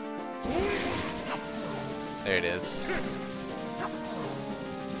 There it is.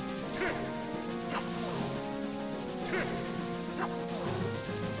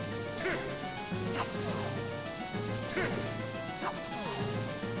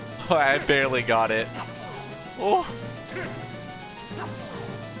 Oh, I barely got it. Oh.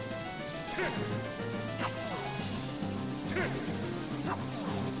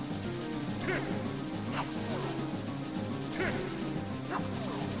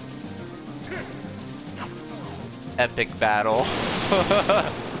 Epic battle.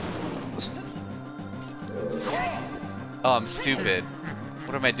 Oh, I'm stupid.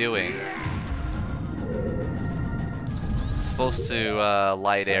 What am I doing? I'm supposed to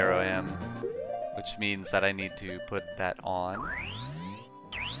light arrow him, which means that I need to put that on.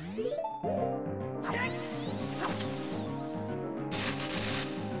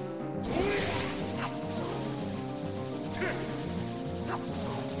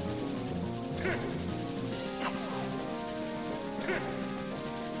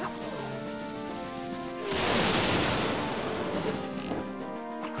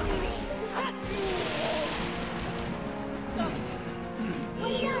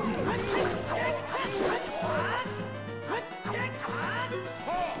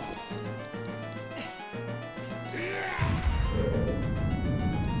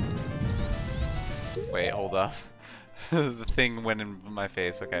 Wait, hold up. The thing went in my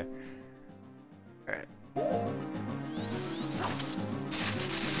face, okay. Alright.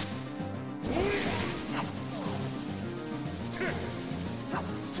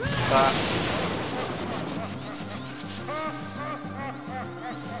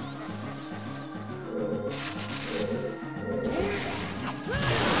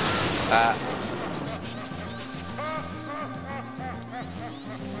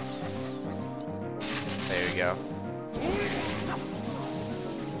 There you go.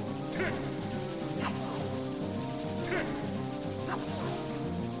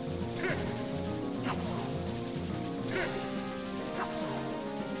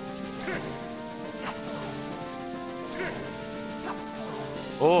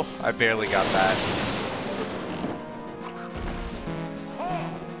 Oh, I barely got that.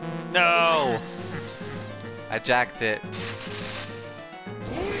 No! I jacked it.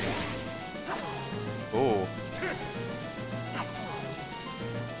 Ooh.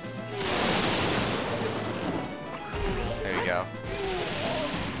 There you go.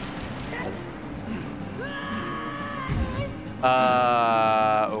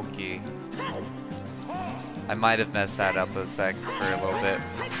 Okay. I might have messed that up a sec for a little bit.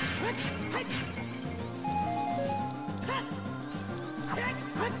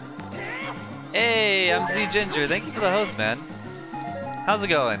 Hey, I'm Z Ginger. Thank you for the host, man. How's it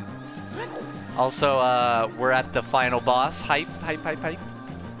going? Also, we're at the final boss. Hype, hype, hype, hype.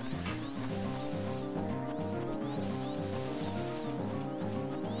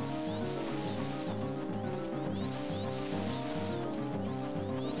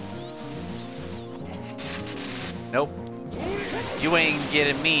 Nope. You ain't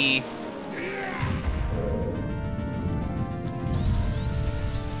getting me.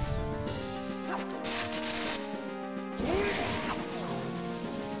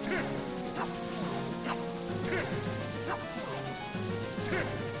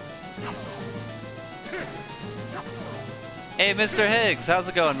 Hey, Mr. Higgs, how's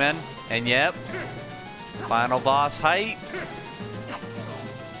it going, man? And yep, final boss height.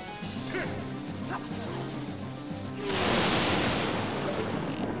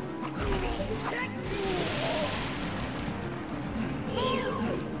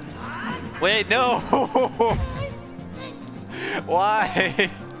 Wait, no!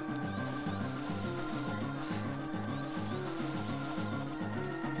 Why?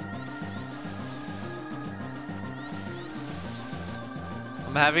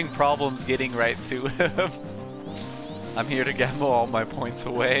 I'm having problems getting right to him. I'm here to gamble all my points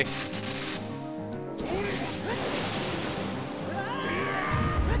away.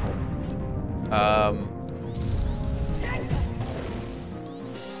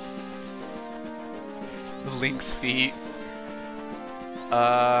 Link's feet.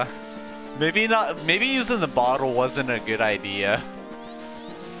 Maybe not. Maybe using the bottle wasn't a good idea.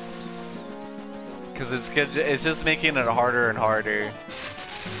 Cause it's good. It's just making it harder and harder.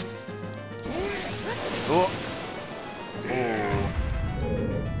 Ooh. Ooh.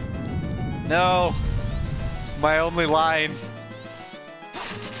 No. My only line.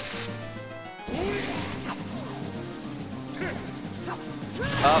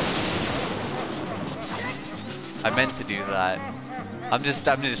 Oh. I meant to do that. I'm just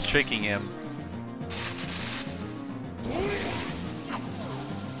tricking him.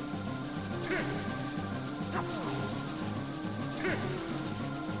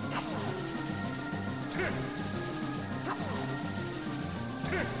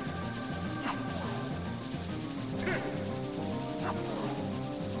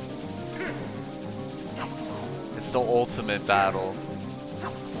 It's the ultimate battle.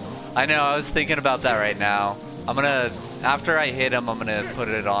 I know, I was thinking about that right now. I'm gonna, after I hit him, I'm gonna put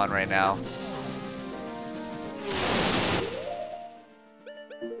it on right now.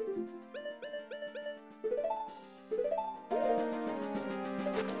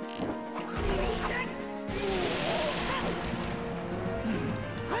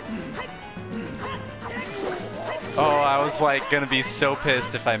 Oh, I was like gonna be so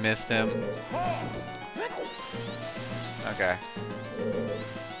pissed if I missed him. Okay.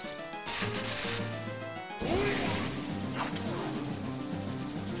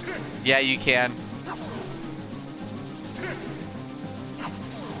 Yeah, you can.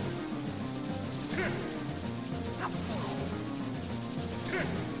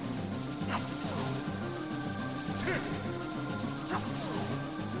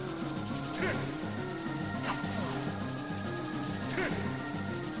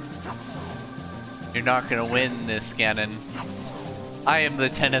 You're not gonna win this, Ganon. I am the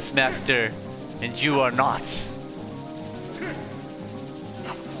tennis master, and you are not.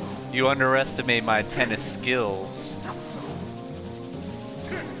 You underestimate my tennis skills.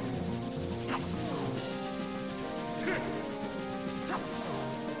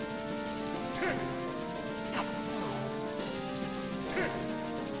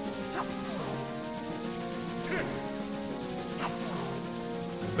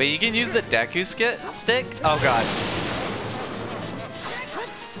 Wait, you can use the Deku stick? Oh god.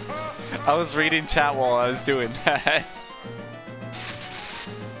 I was reading chat while I was doing that.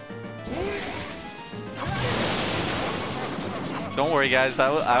 Don't worry guys,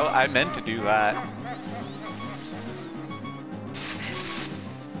 I meant to do that.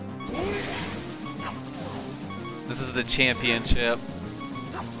 This is the championship.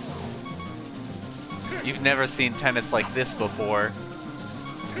 You've never seen tennis like this before.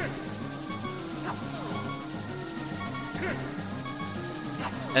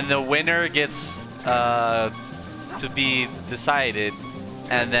 and the winner gets to be decided,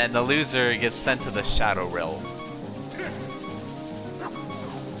 and then the loser gets sent to the Shadow Realm.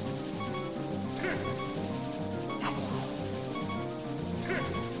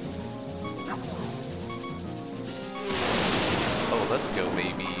 Oh, let's go,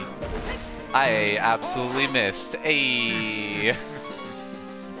 baby. I absolutely missed. Ayy.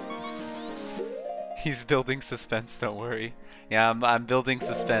 He's building suspense, don't worry. Yeah, I'm building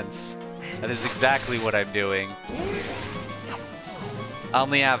suspense. That is exactly what I'm doing. I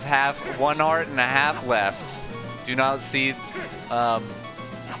only have one heart and a half left. Do not see,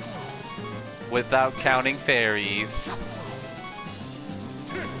 without counting fairies.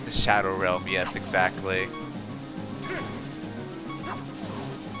 The Shadow Realm, yes, exactly.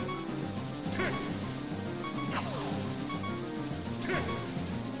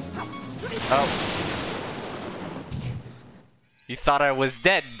 Oh. You thought I was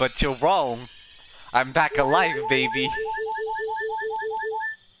dead, but you're wrong. I'm back alive, baby.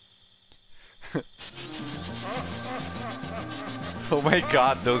 Oh my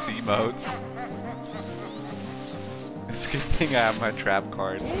god, those emotes. It's a good thing I have my trap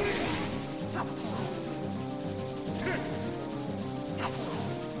card.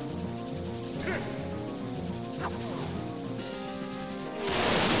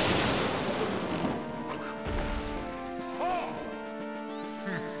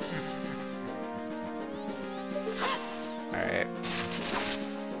 Alright.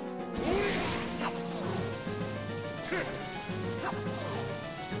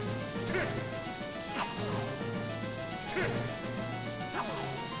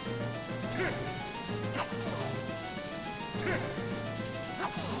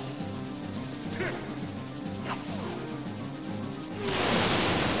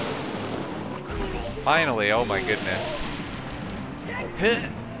 Finally, oh my goodness.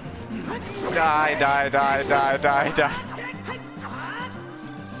 Die, die, die, die, die, die.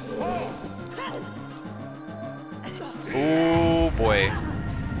 Oh boy.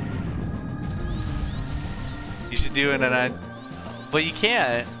 You should do it, but you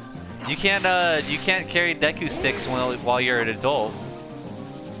can't. You can't carry Deku sticks while you're an adult.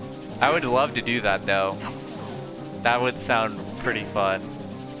 I would love to do that though. That would sound pretty fun.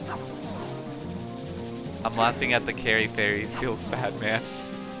 I'm laughing at the carry fairies. Feels bad, man.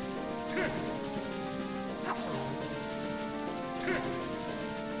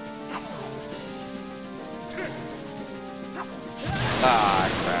 Ah,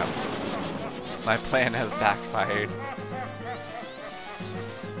 crap. My plan has backfired.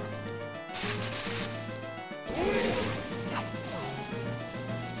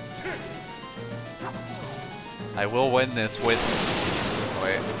 I will win this with...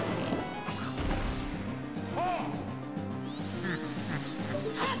 Wait.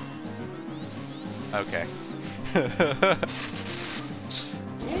 Okay.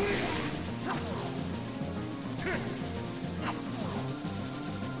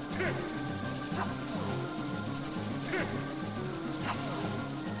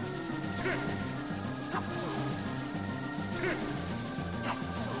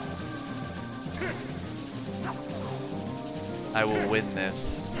 I will win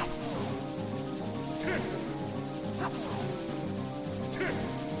this.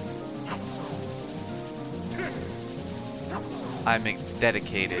 I'm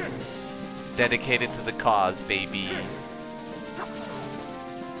dedicated. Dedicated to the cause, baby.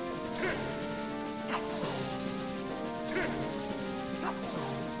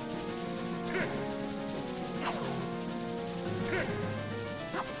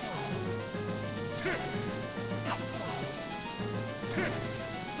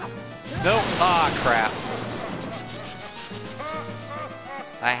 Nope. Ah, crap.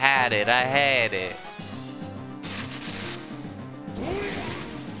 I had it. I had it.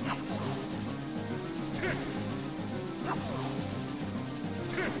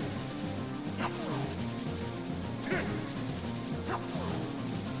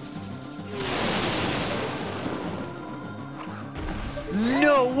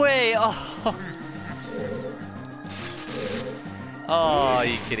 No way! Oh, oh, are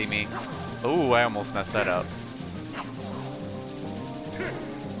you kidding me? Oh, I almost messed that up.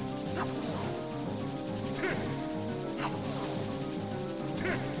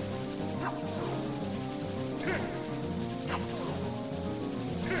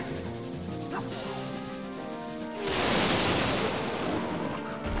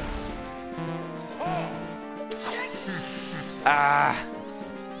 Ah.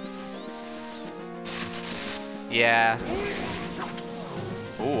 Yeah.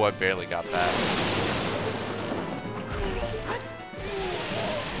 Ooh, I barely got that.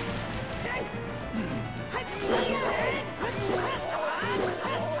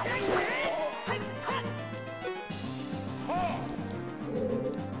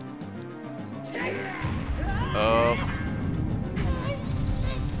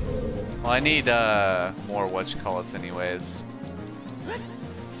 Well, I need more whatchamacallits anyways.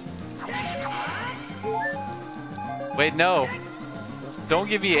 Wait, no. Don't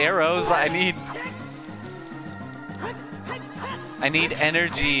give me arrows. I need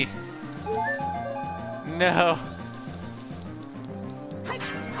energy. No.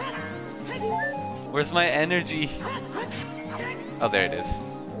 Where's my energy? Oh, there it is.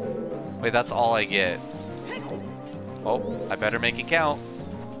 Wait, that's all I get. Oh, I better make it count.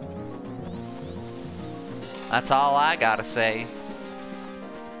 That's all I gotta say.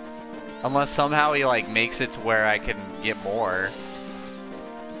 Unless somehow he like makes it to where I can get more.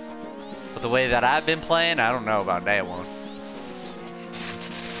 But the way that I've been playing, I don't know about that one.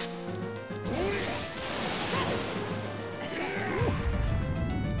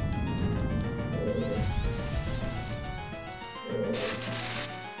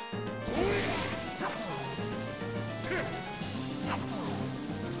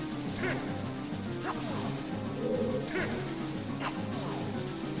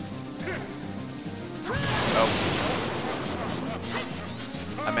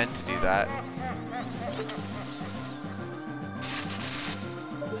 I meant to do that.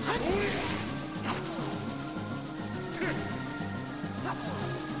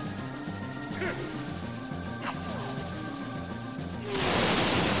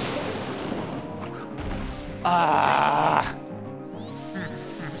 Ah!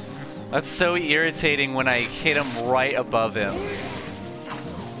 That's so irritating when I hit him right above him.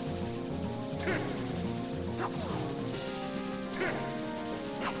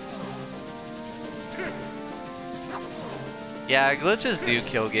 Yeah, glitches do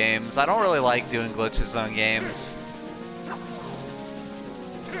kill games. I don't really like doing glitches on games.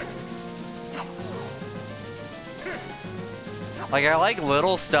 Like, I like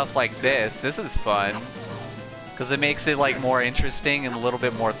little stuff like this. This is fun. Because it makes it, like, more interesting and a little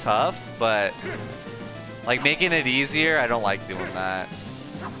bit more tough. But, like, making it easier, I don't like doing that.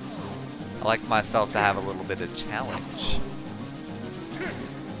 I like myself to have a little bit of challenge.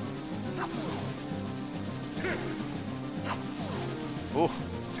 Ooh.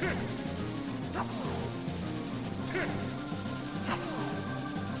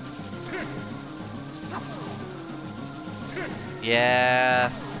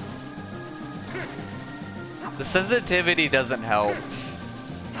 Yeah. The sensitivity doesn't help.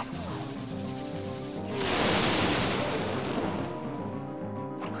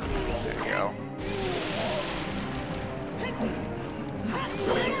 There you go.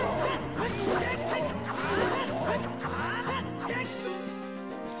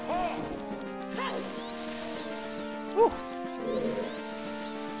 Whew.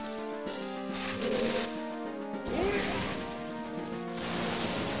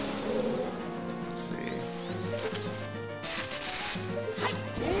 Let's see.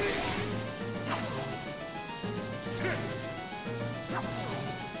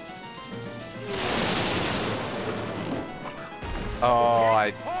 Oh,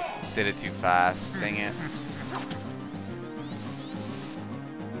 I did it too fast. Dang it.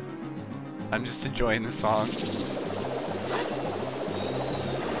 I'm just enjoying the song.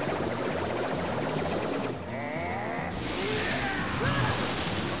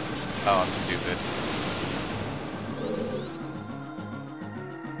 Oh, I'm stupid.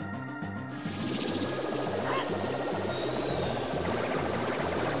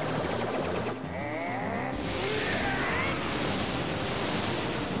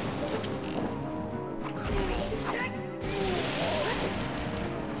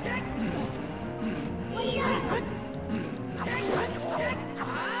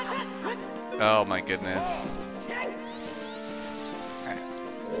 Oh my goodness.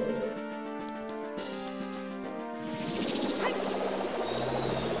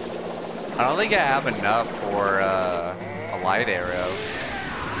 I don't think I have enough for a light arrow.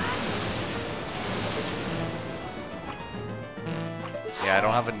 Yeah, I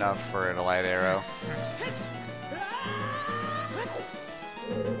don't have enough for a light arrow.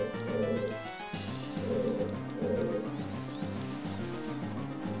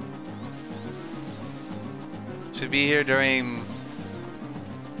 Should be here during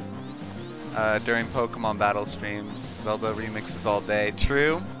Pokemon battle streams. Zelda remixes all day.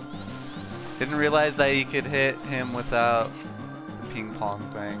 True. Didn't realize that you could hit him without the ping pong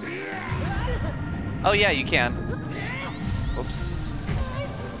thing. Oh yeah, you can. Oops.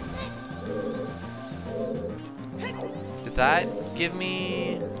 Did that give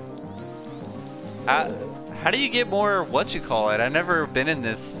me... how do you get more whatchamacallit? I've never been in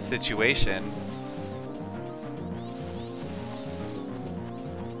this situation.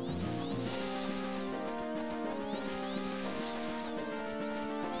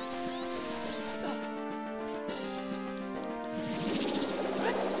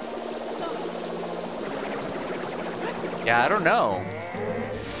 Yeah, I don't know.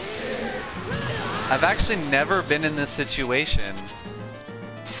 I've actually never been in this situation.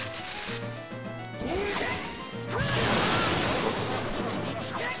 Whoops.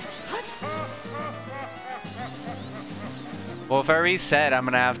 Well, if I reset, I'm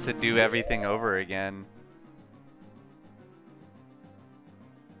gonna have to do everything over again.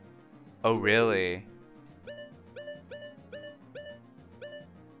 Oh, really?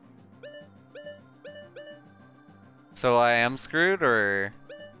 So I am screwed, or?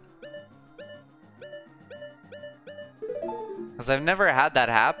 Because I've never had that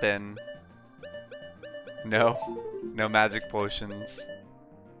happen. No. No magic potions.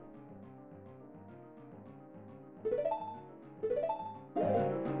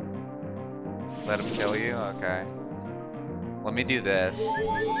 Let him kill you? Okay. Let me do this.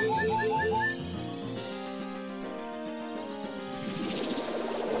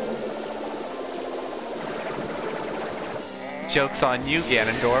 Joke's on you,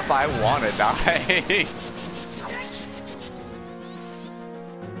 Ganondorf. I wanna die.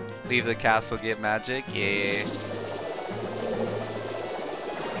 Leave the castle, get magic? Yeah.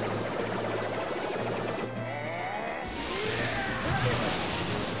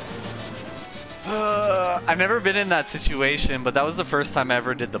 I've never been in that situation, but that was the first time I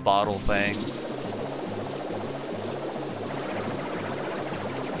ever did the bottle thing.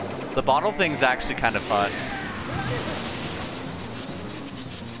 The bottle thing's actually kind of fun.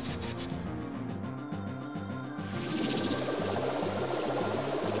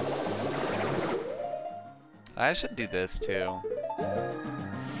 I should do this too.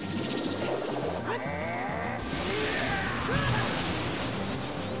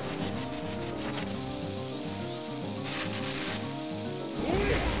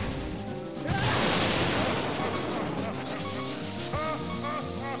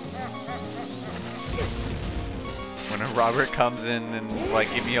 When Robert comes in and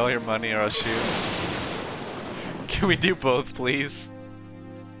like, give me all your money or I'll shoot. Can we do both, please?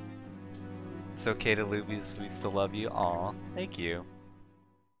 It's okay to lose you, we still love you. Aw, thank you.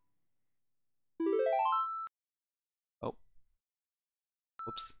 Oh.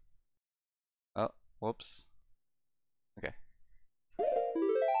 Whoops. Oh, whoops. Okay.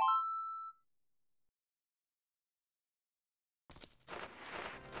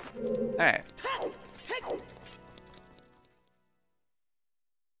 Alright.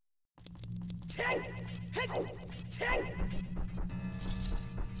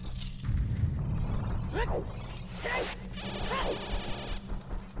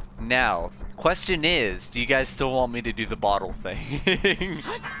 Now, question is, do you guys still want me to do the bottle thing?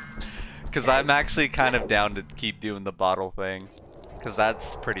 Because I'm actually kind of down to keep doing the bottle thing. Because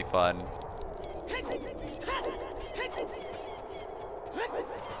that's pretty fun.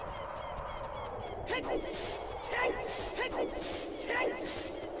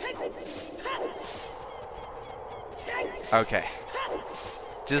 Okay.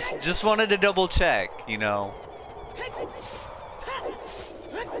 Just wanted to double check, you know.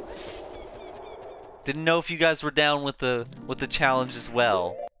 Didn't know if you guys were down with the challenge as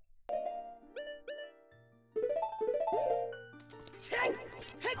well.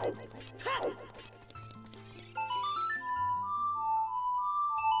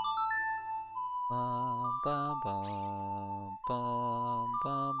 Bum, bum, bum, bum,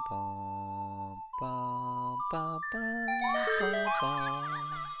 bum, bum, bum, bum, bum, bum.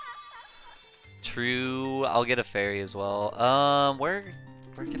 True, I'll get a fairy as well. Where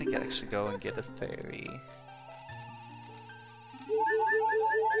can I actually go and get a fairy?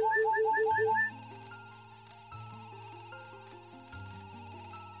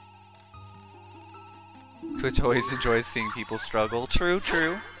 Twitch always enjoys seeing people struggle. True,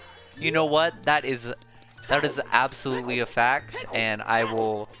 true. You know what? That is absolutely a fact, and I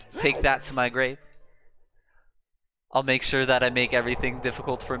will take that to my grave. I'll make sure that I make everything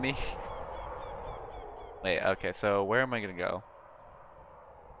difficult for me. Wait, okay, so where am I gonna go?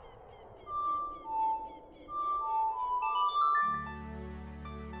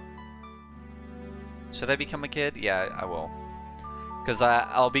 Should I become a kid? Yeah, I will. Because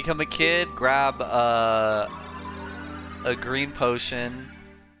I'll become a kid, grab a green potion,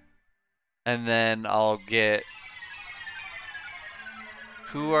 and then I'll get...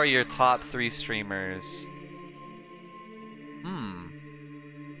 Who are your top 3 streamers?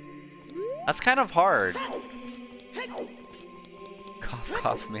 That's kind of hard. Cough,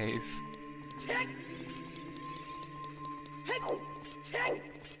 cough, maze.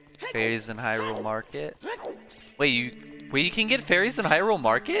 Fairies in Hyrule Market? Wait, you can get fairies in Hyrule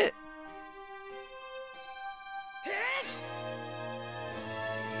Market?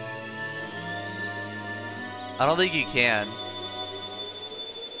 I don't think you can.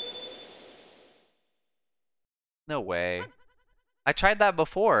 No way. I tried that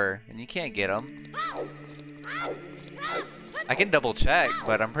before, and you can't get them. I can double check,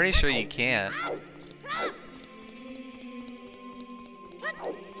 but I'm pretty sure you can't.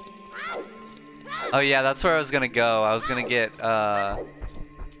 Oh yeah, that's where I was gonna go. I was gonna get, that's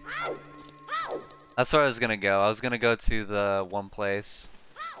where I was gonna go. I was gonna go to the one place.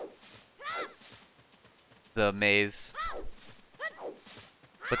 The maze.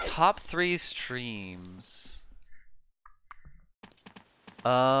 But top 3 streams.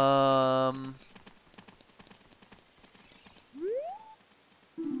 Oh,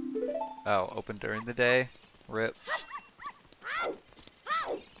 open during the day? RIP.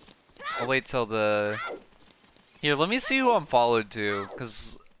 I'll wait till the... Here, let me see who I'm followed to,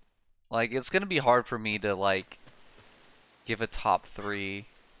 because, like, it's gonna be hard for me to, like, give a top 3.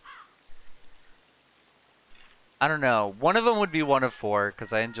 I don't know. One of them would be one of 4,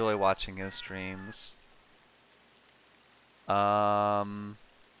 because I enjoy watching his streams. The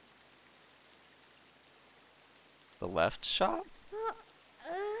left shop?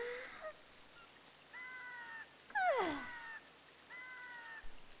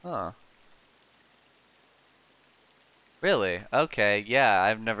 Huh. Really? Okay, yeah,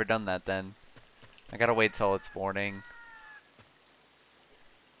 I've never done that then. I gotta wait till it's morning.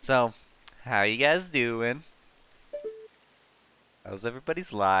 So, how you guys doing? How's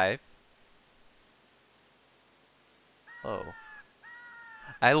everybody's life? Oh.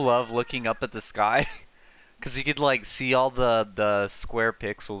 I love looking up at the sky. Because you could, like, see all the square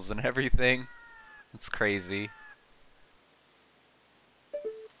pixels and everything. It's crazy.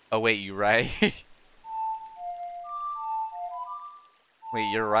 Oh, wait, you right?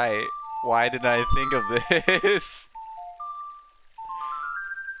 Wait, you're right. Why did I think of this?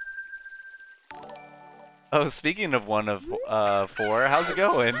 Oh, speaking of one of 4, how's it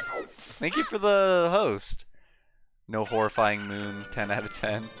going? Thank you for the host. No horrifying moon, 10 out of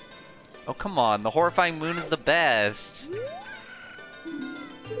 10. Oh, come on, the horrifying moon is the best.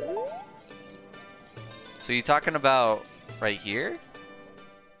 So you talking about right here?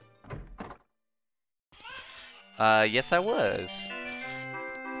 Yes I was.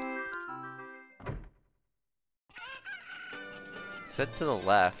 Set to the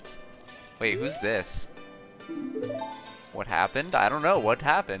left. Wait, who's this? What happened? I don't know. What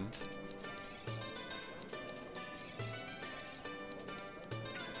happened?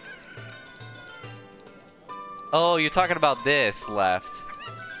 Oh, you're talking about this left.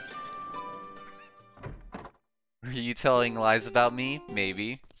 Are you telling lies about me?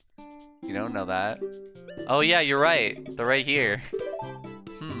 Maybe. You don't know that. Oh yeah, you're right. They're right here.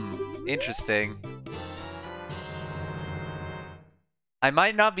 Interesting. I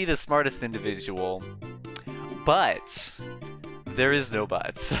might not be the smartest individual, but there is no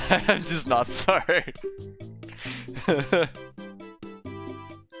buts. I'm just not smart.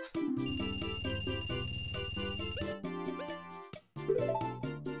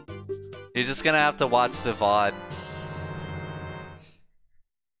 You're just gonna have to watch the VOD.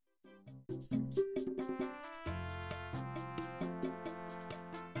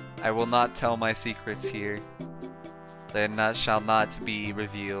 I will not tell my secrets here. They shall not be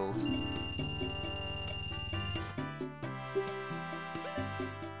revealed.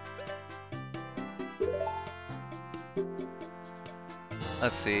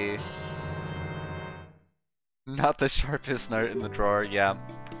 Let's see. Not the sharpest note in the drawer, yeah.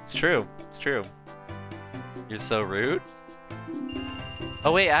 It's true, it's true. You're so rude?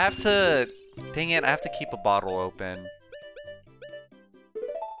 Oh wait, I have to... Dang it, I have to keep a bottle open.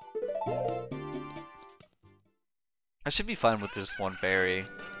 I should be fine with just one fairy.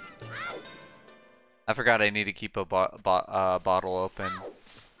 I forgot I need to keep a bottle open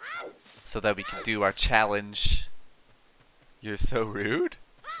so that we can do our challenge. You're so rude?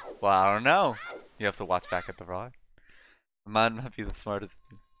 Well, I don't know. You have to watch back at the VOD. I might not be the smartest,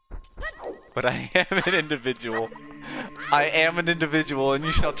 but I am an individual. I am an individual, and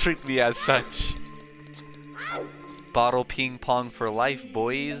you shall treat me as such. Bottle ping pong for life,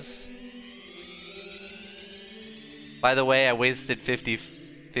 boys. By the way, I wasted 50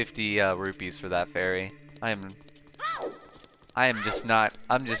 rupees for that fairy. I'm just not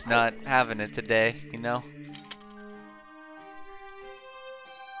having it today, you know?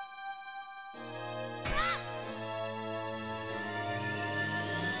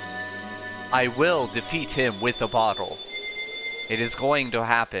 I will defeat him with a bottle. It is going to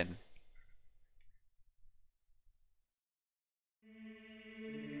happen.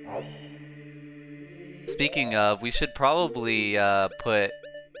 Speaking of, we should probably put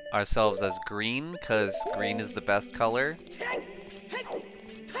ourselves as green, because green is the best color.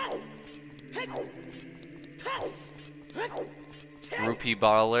 Rupee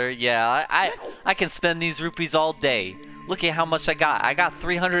baller. Yeah, I can spend these rupees all day. Look at how much I got. I got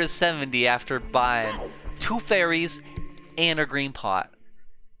 370 after buying 2 fairies and a green pot.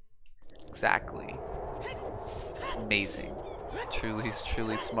 Exactly. It's amazing. Truly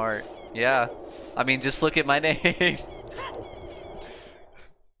smart. Yeah. I mean, just look at my name.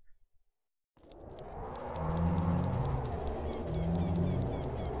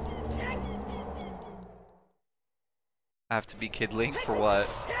 I have to be Kid Link for what?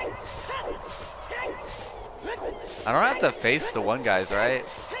 I don't have to face the one guys, right?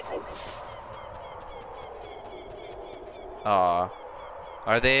 Aw.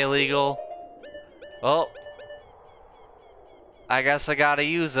 Are they illegal? Well, I guess I gotta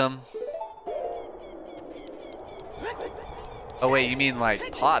use them. Oh wait, you mean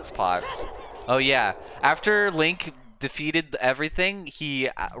like pots? Oh yeah. After Link defeated everything, he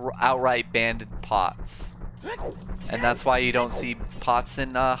outright banned pots. And that's why you don't see pots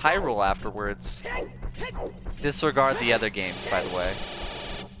in Hyrule afterwards. Disregard the other games, by the way.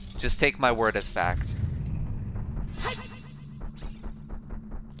 Just take my word as fact.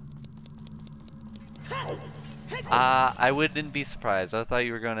 I wouldn't be surprised. I thought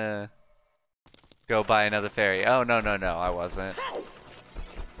you were gonna go buy another fairy. Oh, no, I wasn't.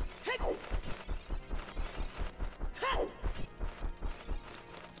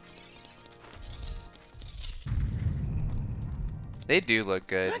 They do look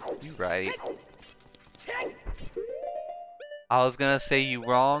good. You right. I was gonna say you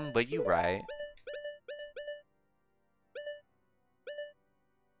wrong, but you right.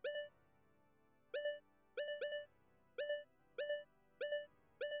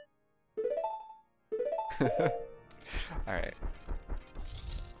 Alright.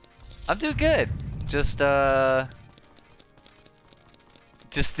 I'm doing good. Just did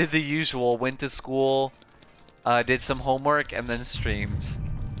the usual. Went to school, did some homework, and then streamed.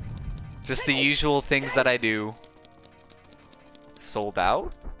 Just the usual things that I do. Sold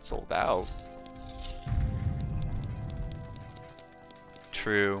out? Sold out.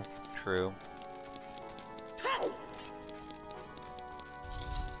 True.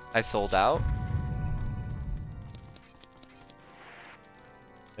 I sold out?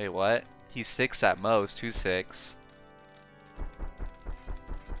 Wait, what? He's 6 at most. Who's 6?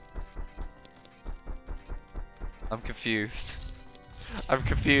 I'm confused. I'm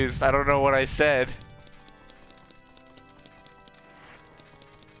confused. I don't know what I said.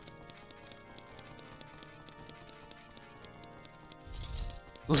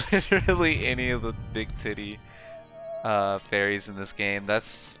 Literally any of the big titty fairies in this game.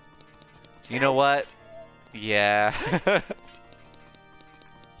 That's... You know what? Yeah.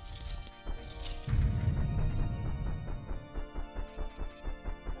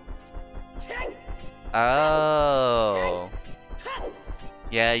 Oh.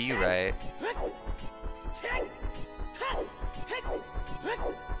 Yeah, you right.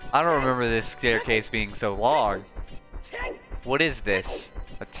 I don't remember this staircase being so long. What is this?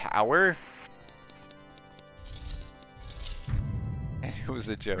 A tower? And it was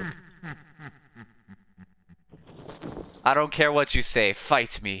a joke. I don't care what you say.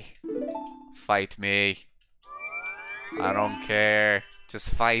 Fight me. Fight me. I don't care. Just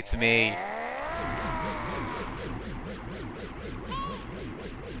fight me.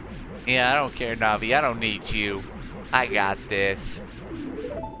 Yeah, I don't care, Navi. I don't need you. I got this.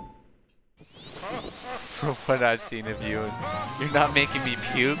 From what I've seen of you, you're not making me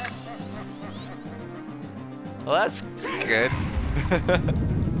puke. Well, that's good.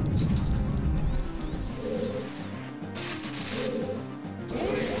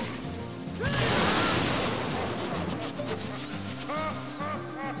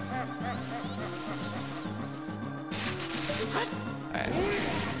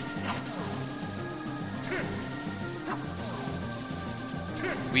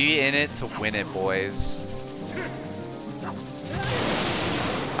 We in it to win it, boys.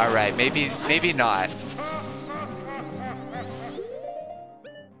 Alright, maybe not.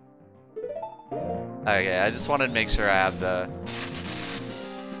 Okay, I just wanted to make sure I have the...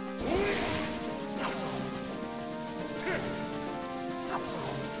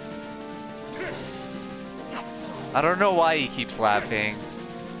 I don't know why he keeps laughing.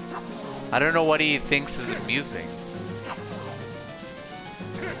 I don't know what he thinks is amusing.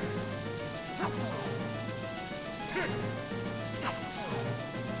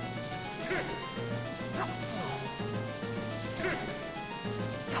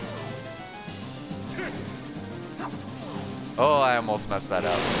 Oh, I almost messed that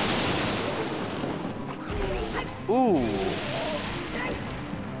up. Ooh.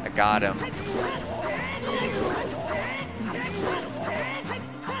 I got him.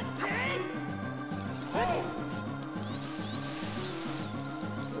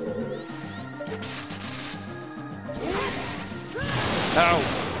 No!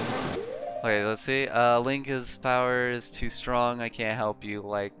 Okay, let's see. Link's power is too strong. I can't help you.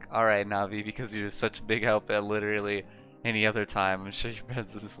 Like, alright, Navi, because you're such a big help at literally any other time. I'm sure your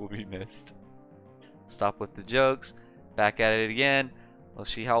presence will be missed. Stop with the jokes. Back at it again. Well,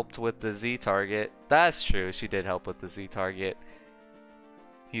 she helped with the Z target. That's true. She did help with the Z target.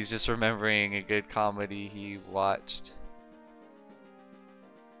 He's just remembering a good comedy he watched.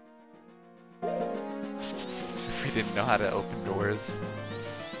 We didn't know how to open doors.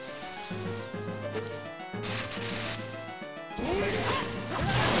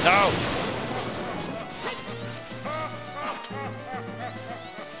 No!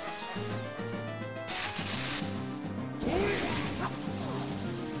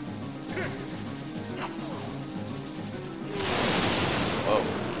 Whoa.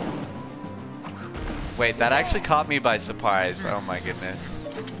 Wait, that actually caught me by surprise. Oh my goodness.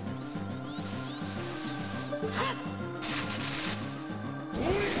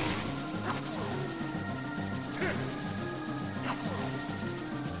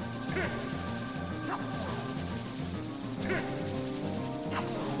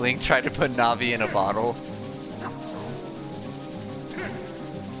 Link tried to put Navi in a bottle.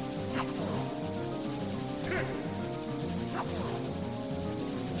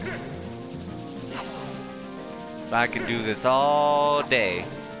 I can do this all day.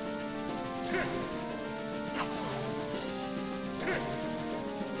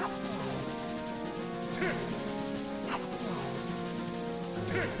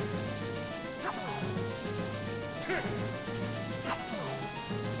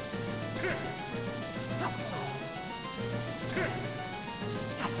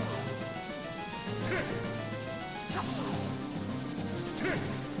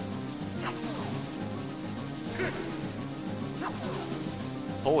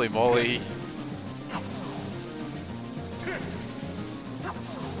 Holy moly.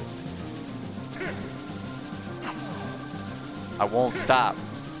 I won't stop.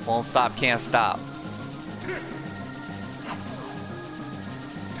 Won't stop, can't stop.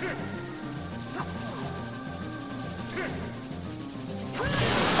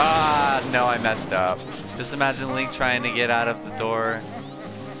 Ah, no, I messed up. Just imagine Link trying to get out of the door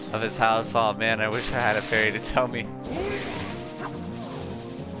of his house. Oh man, I wish I had a fairy to tell me.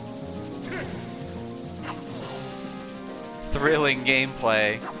 Thrilling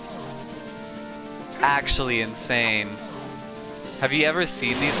gameplay. Actually insane. Have you ever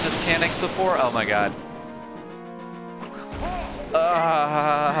seen these mechanics before? Oh my god.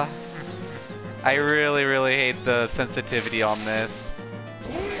 I really hate the sensitivity on this.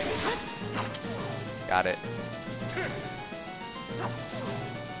 Got it.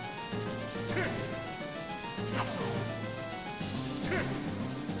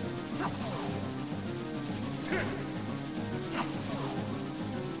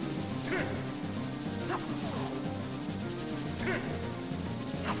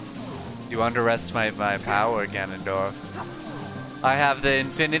 You underestimate my power, Ganondorf. I have the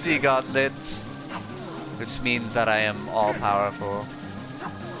Infinity Gauntlets, which means that I am all-powerful.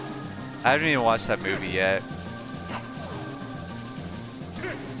 I haven't even watched that movie yet.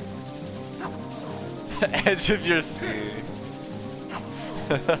 Edge of your sea.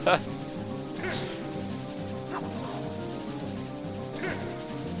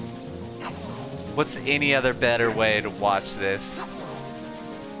 What's any other better way to watch this?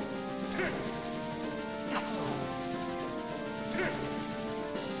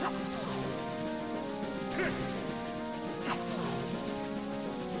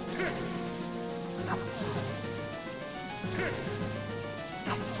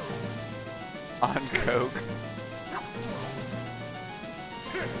 On coke.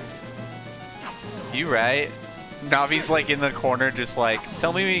 You right? Navi's like in the corner just like,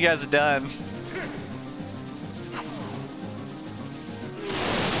 tell me when you guys are done.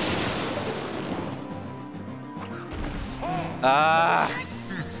 Ah.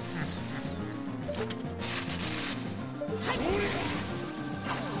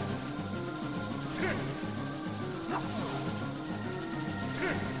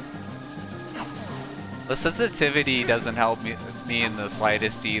 The sensitivity doesn't help me in the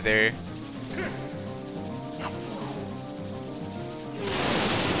slightest either.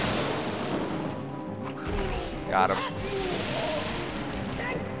 Got him.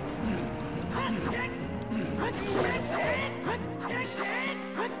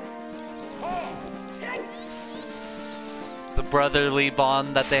 brotherly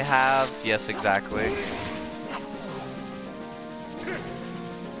bond that they have. Yes, exactly.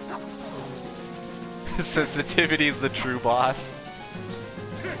 Sensitivity is the true boss.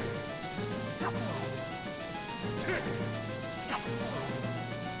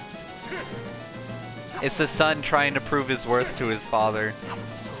 It's the son trying to prove his worth to his father.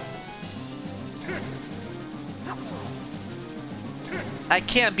 I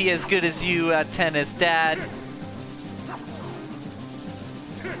can't be as good as you at tennis, Dad.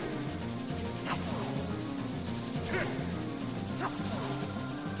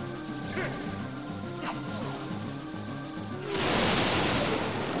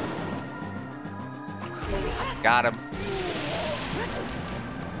 Got him.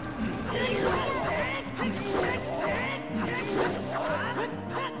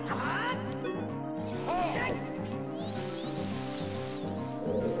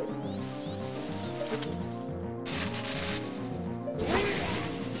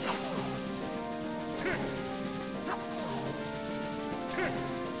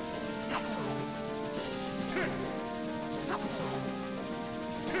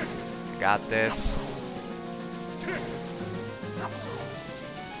 Got this.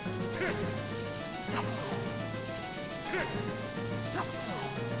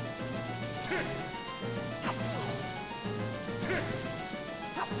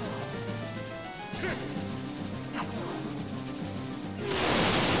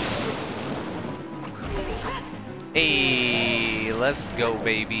 Hey, let's go,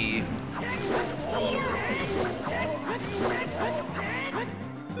 baby.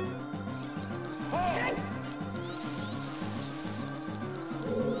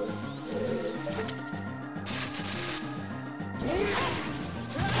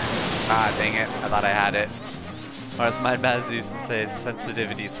 Ah, dang it. I thought I had it. Or as my Maz used to say,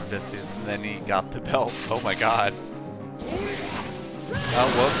 sensitivities for bitches, and then he got the belt. Oh my god. Oh,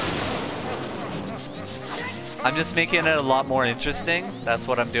 whoop. I'm just making it a lot more interesting. That's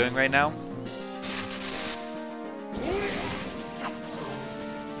what I'm doing right now.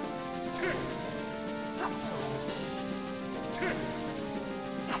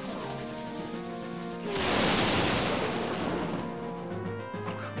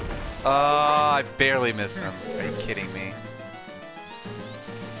 I barely missed him. Are you kidding me?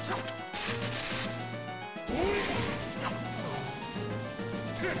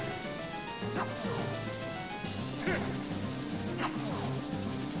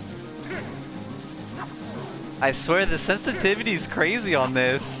 I swear the sensitivity is crazy on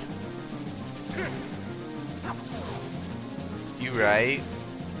this. You right?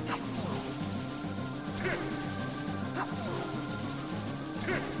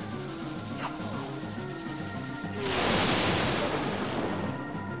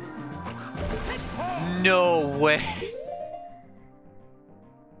 No way.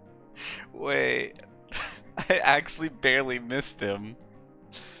 Wait. I actually barely missed him.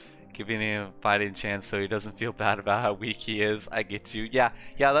 Giving him a fighting chance so he doesn't feel bad about how weak he is. I get you. Yeah,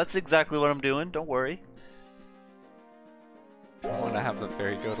 that's exactly what I'm doing. Don't worry. Don't want to have the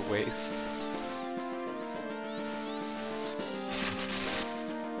berry go to waste.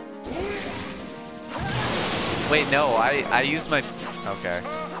 Wait, no, I used my... Okay.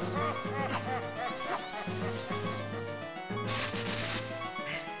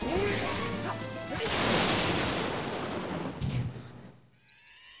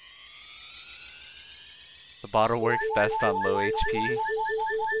 The bottle works best on low HP.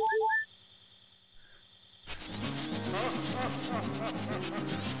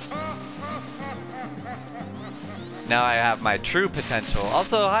 Now I have my true potential.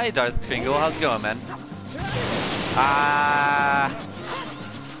 Also, hi Darth Kringle, how's it going, man?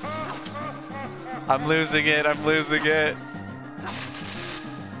 I'm losing it, I'm losing it.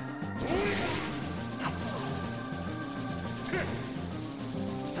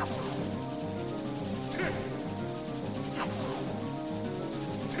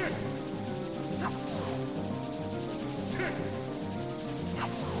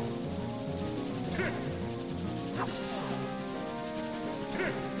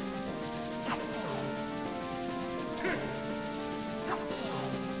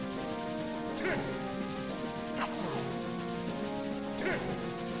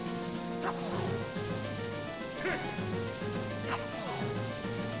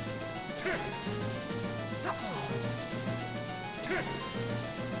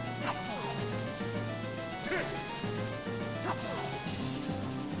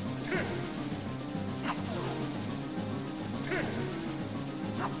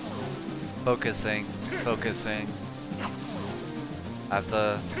 Focusing, focusing. I have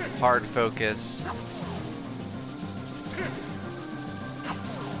to hard focus.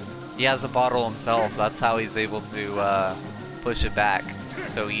 He has a bottle himself. That's how he's able to push it back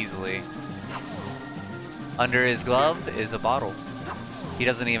so easily. Under his glove is a bottle. He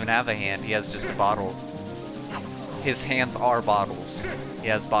doesn't even have a hand. He has just a bottle. His hands are bottles. He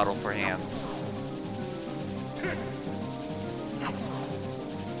has bottle for hands.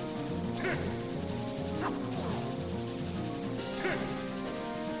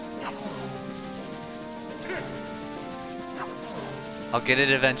 I'll get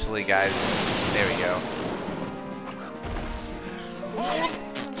it eventually, guys. There we go.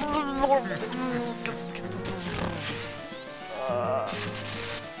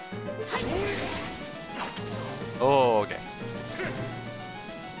 Oh, okay.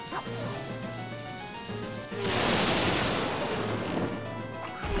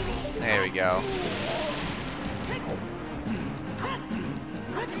 There we go.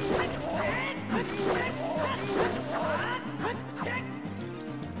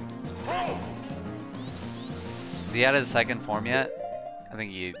 Is he out of his second form yet? I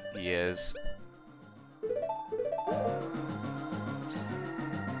think he is.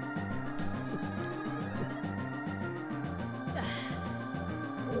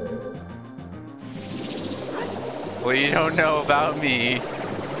 What you don't know about me?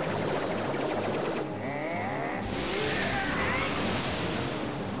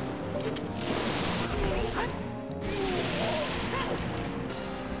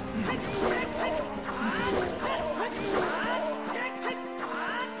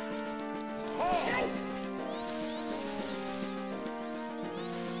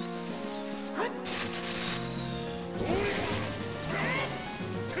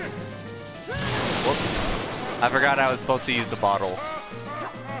 Whoops. I forgot I was supposed to use the bottle.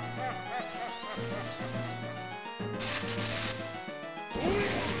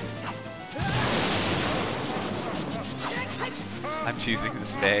 I'm choosing to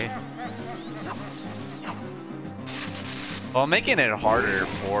stay. Well, I'm making it harder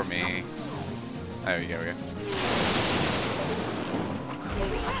for me. There we go,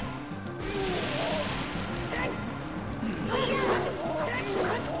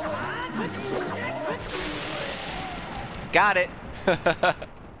 Got it!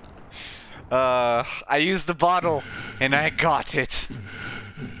 I used the bottle, and I got it.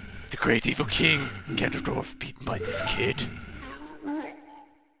 The great evil king, Ganondorf, beaten by this kid.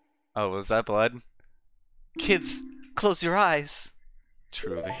 Oh, was that blood? Kids, close your eyes.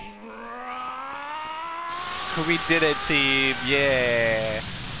 Truly. We did it, team, yeah!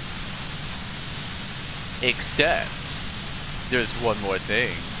 Except, there's one more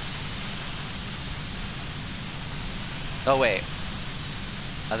thing. Oh wait,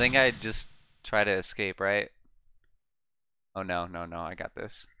 I think I just try to escape, right? Oh no, no, no, I got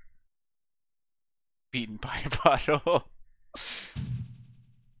this. Beaten by a bottle.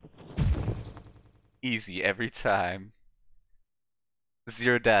 Easy every time.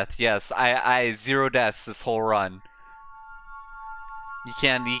 0 death, yes, I 0 deaths this whole run. You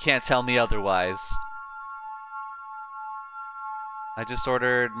can't tell me otherwise. I just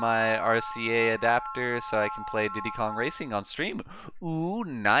ordered my RCA adapter so I can play Diddy Kong Racing on stream. Ooh,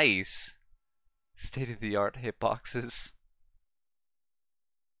 nice. State-of-the-art hitboxes.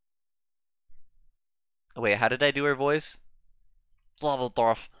 Oh, wait, how did I do her voice?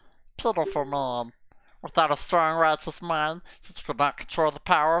 Zelda, pitiful man. Without a strong righteous mind, he could not control the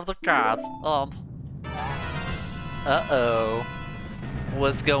power of the gods. Uh-oh.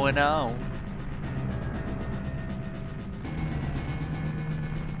 What's going on?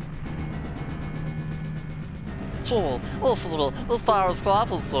 Listen to me, this tower is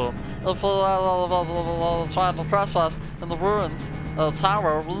collapsing soon. If trying to crush us in the ruins of the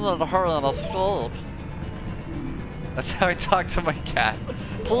tower, we need to hurry and escape. That's how I talk to my cat.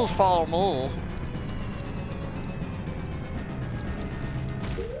 Please follow me.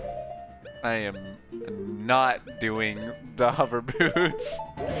 I am not doing the hover boots.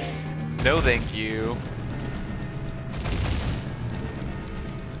 No thank you.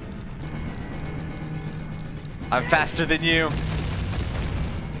 I'm faster than you.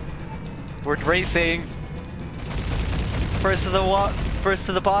 We're racing. First to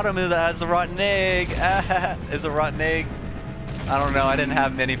the bottom that has a rotten egg. Is a rotten egg. I don't know. I didn't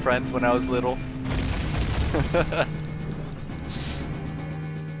have many friends when I was little.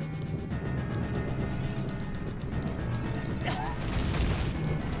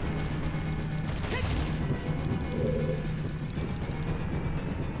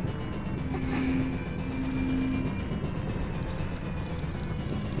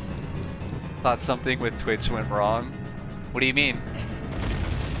 Thought something with Twitch went wrong. What do you mean?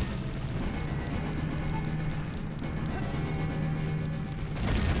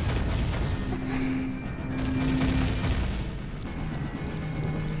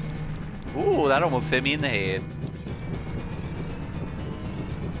 Ooh, that almost hit me in the head.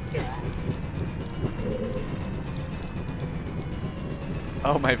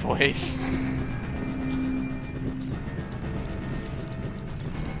 Oh, my voice.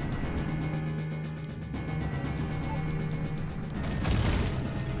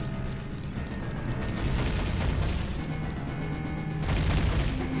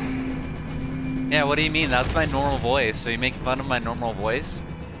 Yeah, what do you mean? That's my normal voice. Are you making fun of my normal voice?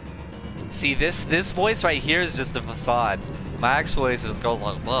 See, this voice right here is just a facade. My actual voice just goes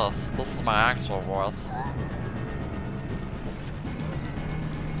like this. This is my actual voice.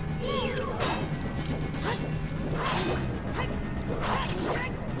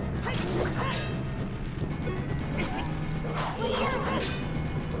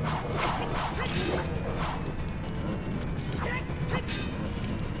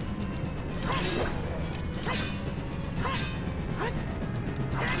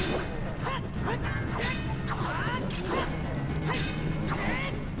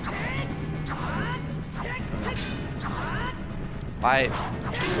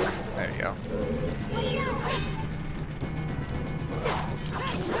 There you go.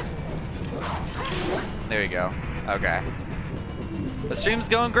 There you go. Okay. The stream's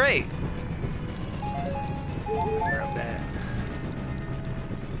going great. Grab that.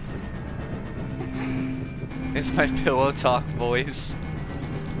 It's my pillow talk voice.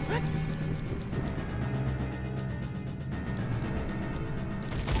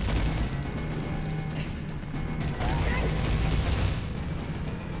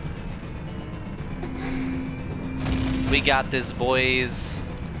 We got this, boys.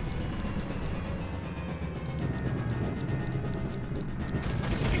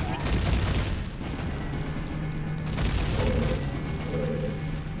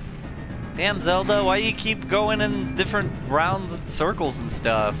 Damn, Zelda, why you keep going in different rounds and circles and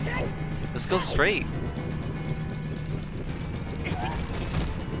stuff? Just go straight.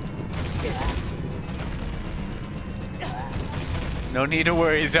 No need to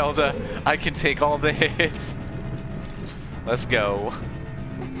worry, Zelda. I can take all the hits. Let's go.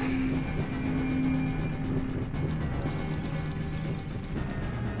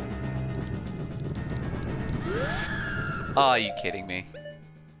 Oh, are you kidding me?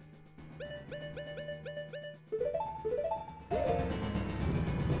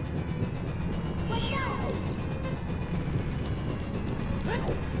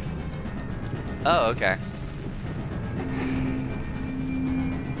 Oh, okay.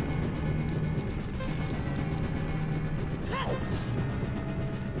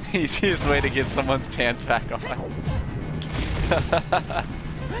 Easiest way to get someone's pants back on.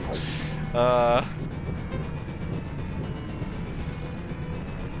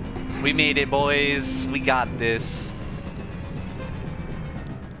 We made it, boys. We got this.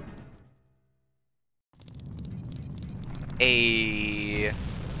 A.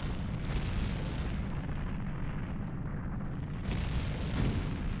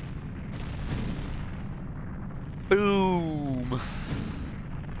 Boom.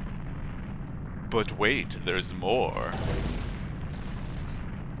 But wait, there's more.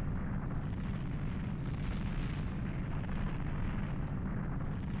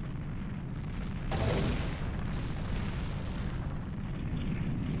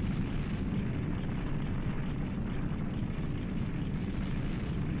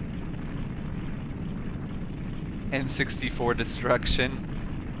 N64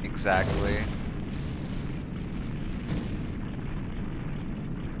 destruction. Exactly.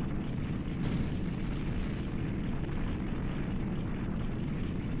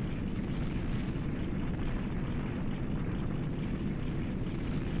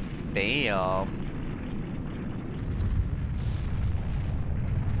 Damn.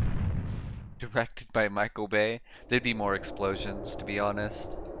 Directed by Michael Bay. There'd be more explosions, to be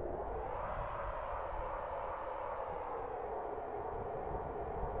honest.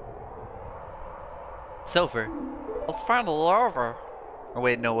 It's over. It's finally over. Oh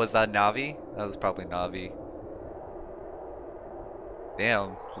wait, no, was that Navi? That was probably Navi.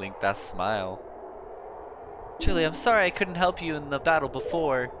 Damn, Link, that smile. Truly, I'm sorry I couldn't help you in the battle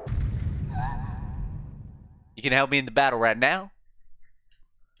before. You can help me in the battle right now?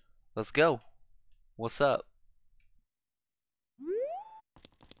 Let's go. What's up?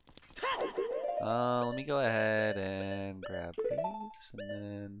 Let me go ahead and grab these, and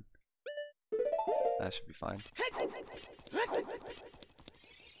then that should be fine.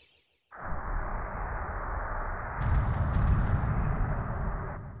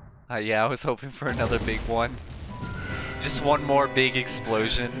 Yeah, I was hoping for another big one. Just one more big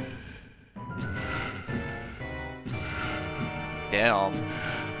explosion. Damn.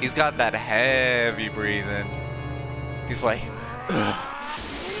 He's got that heavy breathing. He's like, "Ugh.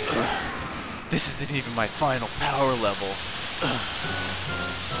 Ugh. This isn't even my final power level. Ugh."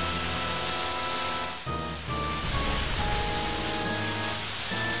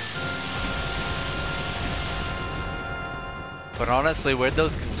 But honestly, where'd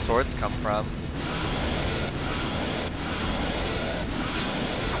those swords come from?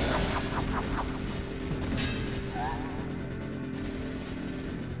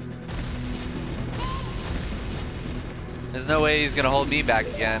 There's no way he's gonna hold me back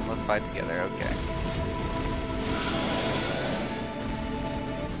again. Let's fight together, okay.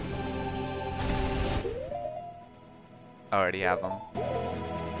 I already have him.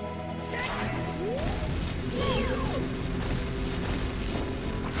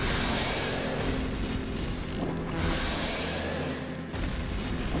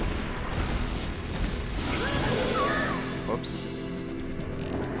 Whoops.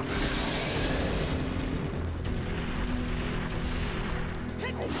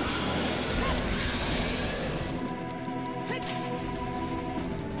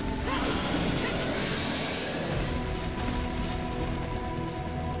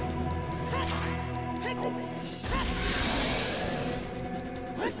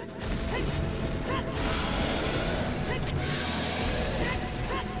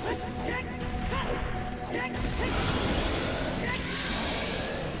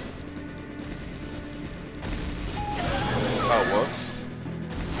 Oh, whoops.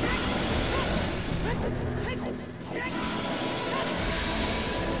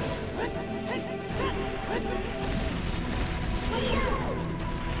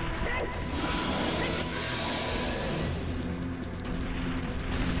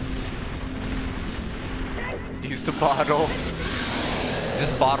 Use the bottle.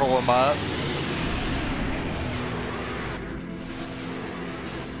 Just bottle him up.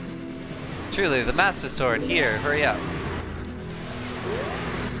 Truly, the Master Sword, here, hurry up.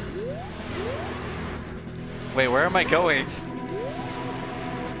 Wait, where am I going?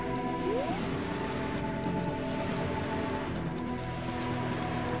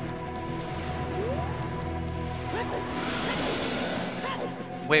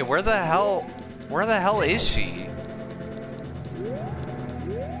 Wait, where the hell is she?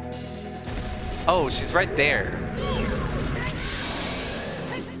 Oh, she's right there.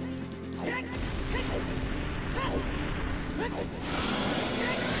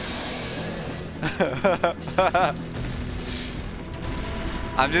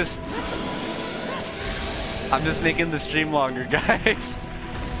 I'm just making the stream longer, guys.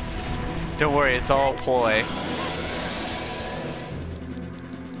 Don't worry, it's all ploy.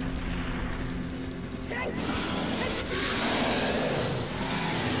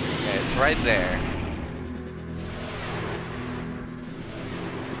 Okay, it's right there.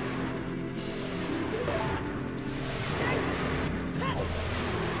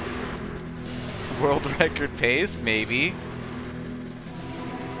 World record pace, maybe.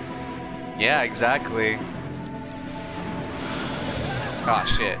 Yeah, exactly. Oh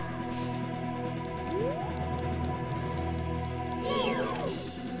shit.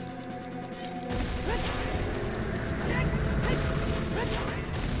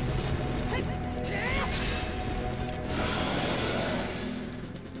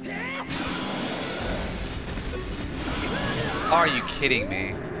 Are you kidding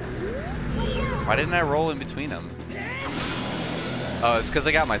me? Why didn't I roll in between them? Oh, it's because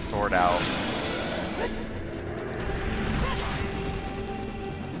I got my sword out.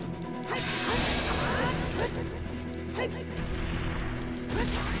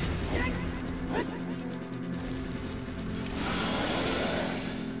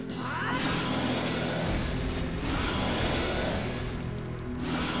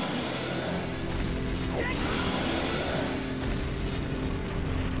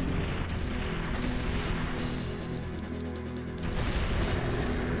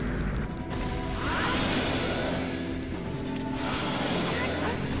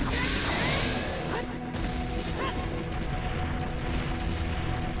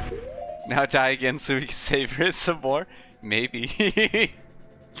 Now die again so we can savor it some more? Maybe.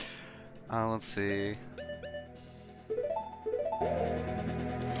 Let's see.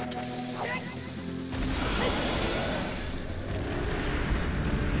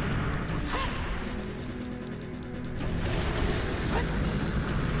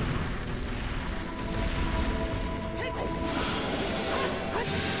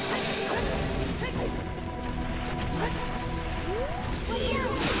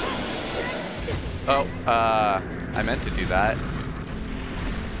 Oh, I meant to do that.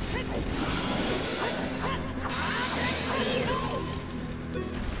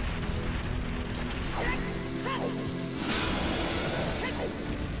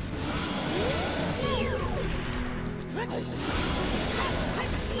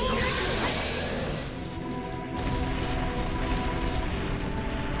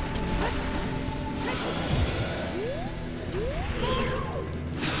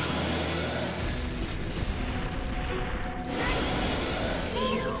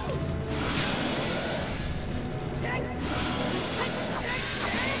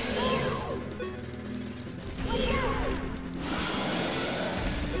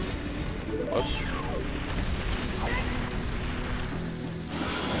 Whoops.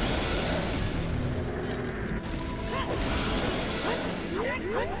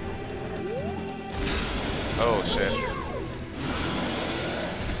 Oh shit.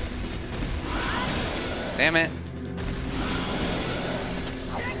 Damn it.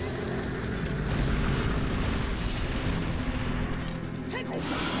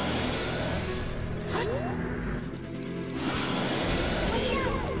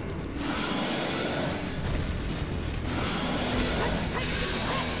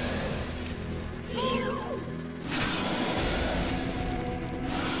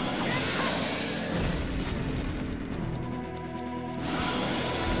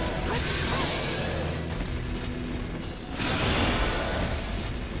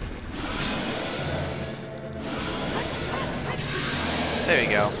 There you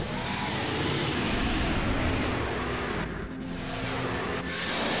go.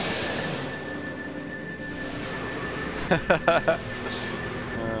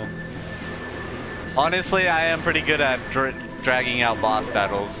 Honestly, I am pretty good at dragging out boss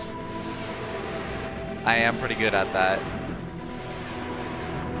battles. I am pretty good at that.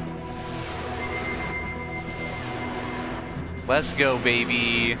 Let's go,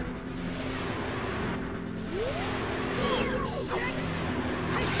 baby.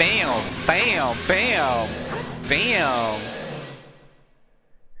 Bam, bam, bam, bam.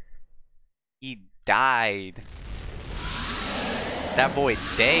 He died. That boy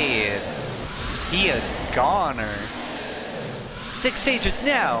dead. He a goner. 6 sages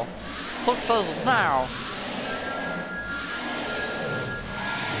now. 6 sages now.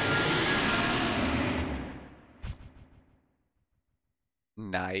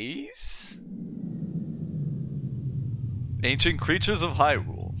 Nice. Ancient creatures of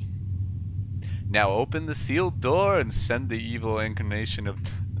Hyrule. Now open the sealed door and send the evil incarnation of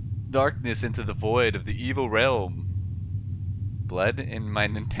darkness into the void of the evil realm. Blood in my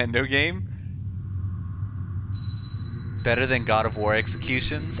Nintendo game? Better than God of War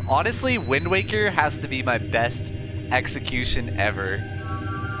executions? Honestly, Wind Waker has to be my best execution ever.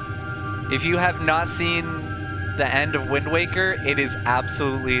 If you have not seen the end of Wind Waker, it is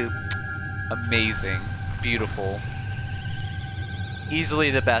absolutely amazing. Beautiful.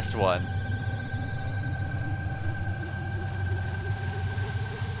 Easily the best one.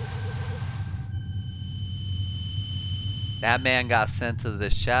 That man got sent to the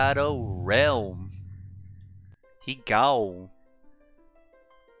Shadow Realm. He gone.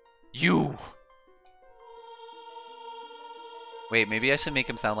 You. Wait, maybe I should make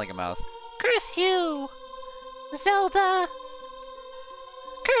him sound like a mouse. Curse you, Zelda.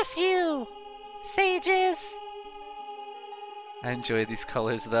 Curse you, sages. I enjoy these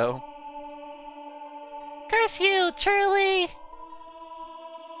colors though. Curse you, Turley.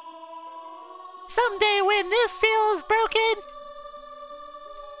 Someday when this seal is broken,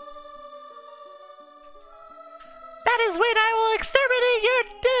 that is when I will exterminate your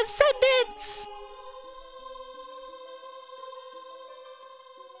descendants!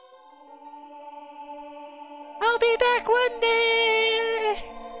 I'll be back one day!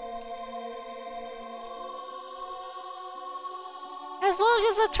 As long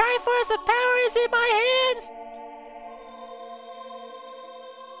as the Triforce of Power is in my hand!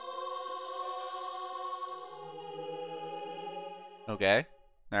 Okay.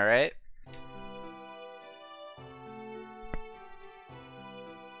 Alright.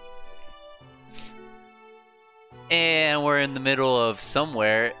 And we're in the middle of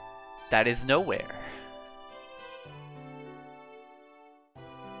somewhere that is nowhere.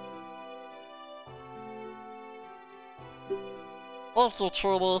 Thank you,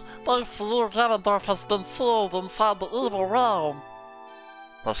 Trudy. Thanks to you, Ganondorf has been sealed inside the evil realm.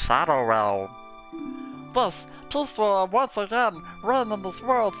 The Shadow Realm. Thus, peace will once again reign in this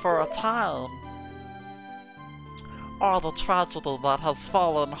world for a time. All the tragedy that has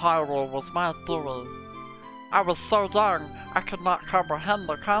fallen Hyrule was my doing. I was so young, I could not comprehend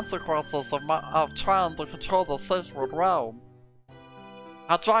the consequences of trying to control the sacred realm.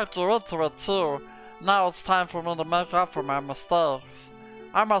 I dragged you into it too. Now it's time for me to make up for my mistakes.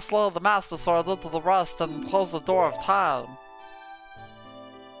 I must lay the Master Sword into the rust and close the door of time.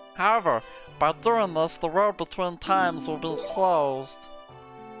 However, by doing this, the road between times will be closed.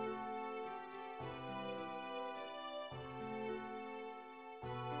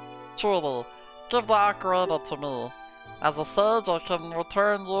 Truly, give the ocarina to me. As a sage, I can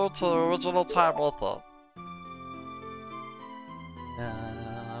return you to the original time with it.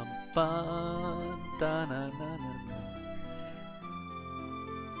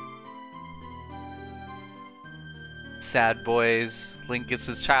 Sad boys. Link gets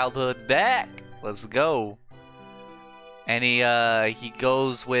his childhood back. Let's go. And he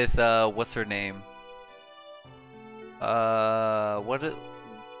goes with what's her name?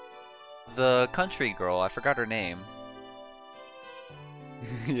 The country girl. I forgot her name.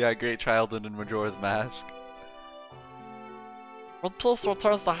 Yeah, great childhood in Majora's Mask. When peace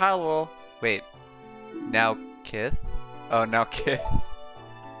returns to Hyrule. Wait. Now Kith? Oh, now Kith.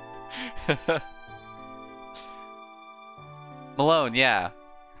 Malone, yeah.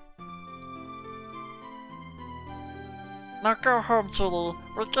 Now go home, Julie.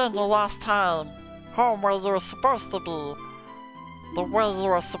 Regain your lost time. Home where you were supposed to be. The way you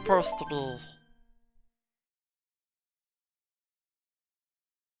were supposed to be.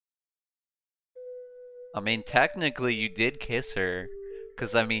 I mean, technically you did kiss her.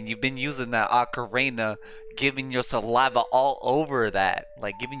 Because, I mean, you've been using that ocarina, giving your saliva all over that.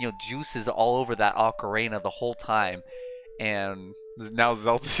 Like, giving your juices all over that ocarina the whole time. And now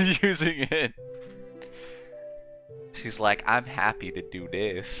Zelda's using it. She's like, I'm happy to do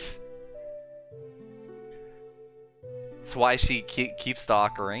this. That's why she keeps the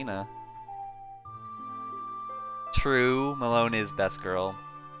ocarina. True, Malone is best girl.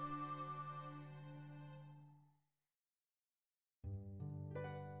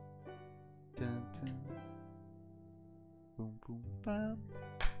 Dun, dun. Boom, boom, bam.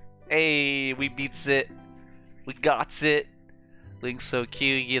 Hey, we beats it. We got it. Link's so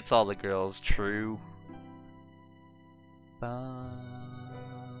cute, he gets all the girls. True.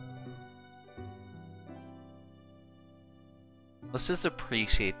 Let's just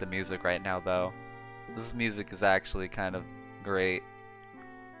appreciate the music right now, though. This music is actually kind of great.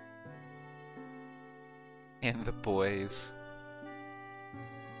 And the boys.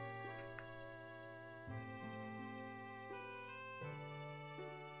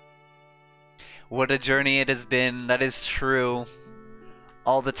 What a journey it has been, that is true.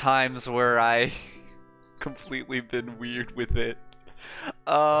 All the times where I completely been weird with it.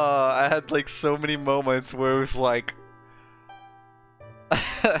 I had like so many moments where it was like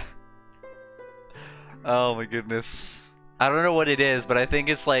oh my goodness. I don't know what it is, but I think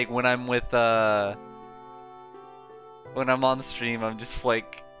it's like when I'm with when I'm on stream, I'm just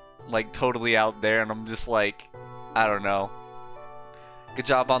like totally out there, and I'm just like, I don't know. Good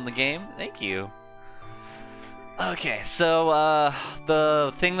job on the game. Thank you. Okay, so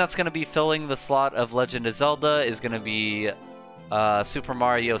the thing that's gonna be filling the slot of Legend of Zelda is gonna be Super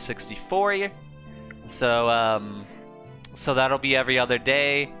Mario 64. So so that'll be every other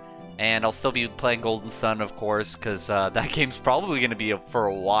day, and I'll still be playing Golden Sun, of course, because that game's probably gonna be for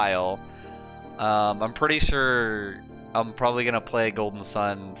a while. I'm pretty sure I'm probably gonna play Golden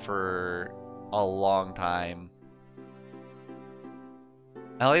Sun for a long time.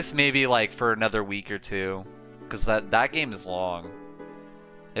 At least maybe like for another week or two. Because that game is long.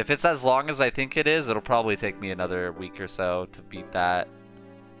 If it's as long as I think it is, it'll probably take me another week or so to beat that.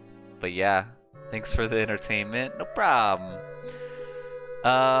 But yeah, thanks for the entertainment. No problem.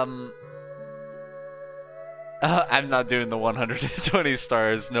 I'm not doing the 120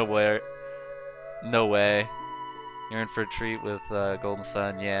 stars. No way. No way. You're in for a treat with Golden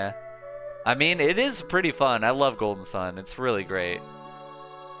Sun, yeah. I mean, it is pretty fun. I love Golden Sun. It's really great.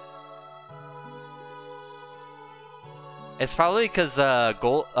 It's probably because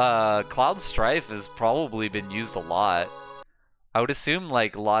Cloud Strife has probably been used a lot. I would assume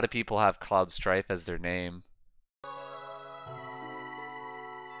like a lot of people have Cloud Strife as their name.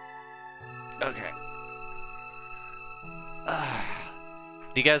 Okay.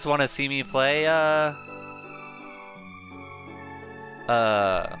 Do you guys want to see me play a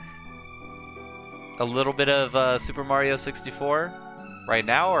little bit of Super Mario 64 right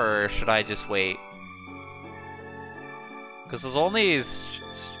now, or should I just wait? Because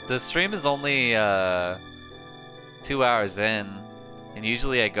the stream is only 2 hours in, and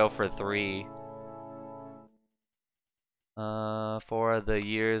usually I go for 3. For the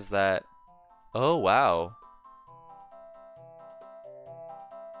years that... Oh, wow.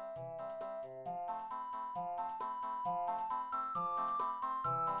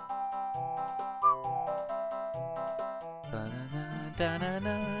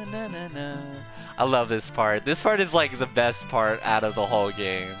 I love this part. This part is like the best part out of the whole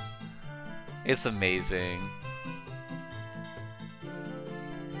game. It's amazing.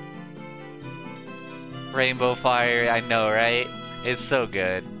 Rainbow Fire, I know, right? It's so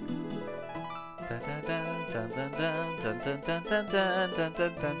good.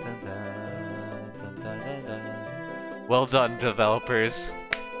 Well done, developers.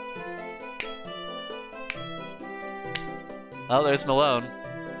 Oh, there's Malone.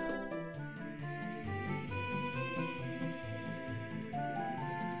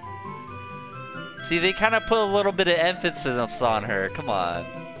 See, they kind of put a little bit of emphasis on her. Come on.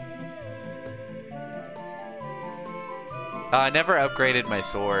 Oh, I never upgraded my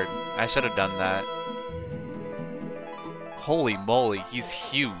sword. I should have done that. Holy moly, he's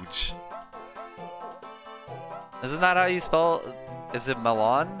huge. Isn't that how you spell? Is it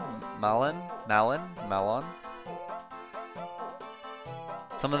Malon? Malon? Malon? Malon?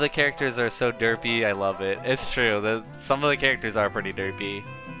 Some of the characters are so derpy, I love it. It's true, some of the characters are pretty derpy.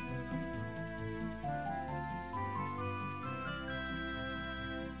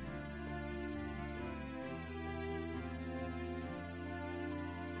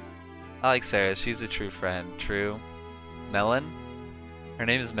 I like Sarah, she's a true friend. True. Melon? Her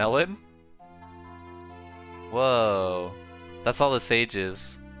name is Melon? Whoa. That's all the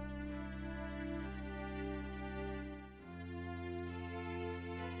sages.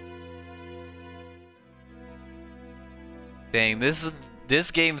 Dang,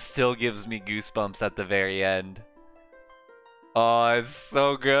 this game still gives me goosebumps at the very end. Oh, it's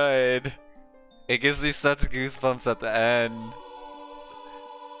so good. It gives me such goosebumps at the end.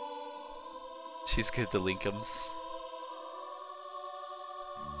 She's good, the Linkums.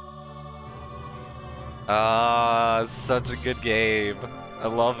 Ah, such a good game. I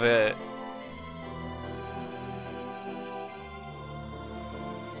love it.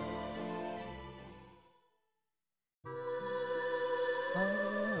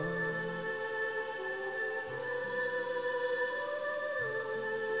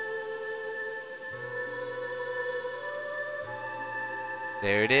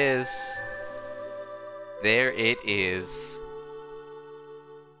 There it is. There it is.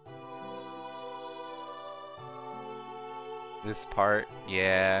 This part,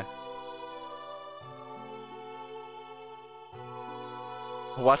 yeah.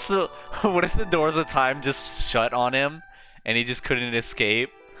 What's the... What if the doors of time just shut on him and he just couldn't escape?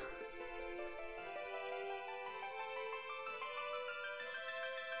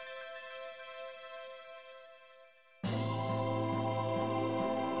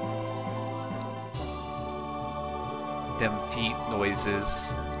 Them feet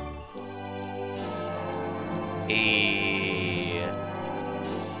noises. Ayy.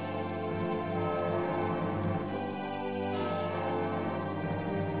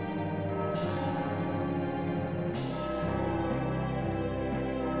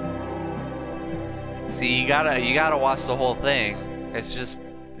 See, you gotta watch the whole thing. It's just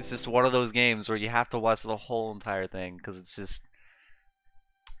one of those games where you have to watch the whole entire thing because it's just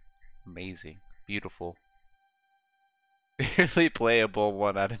amazing, beautiful. Barely playable,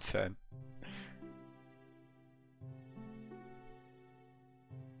 1 out of 10.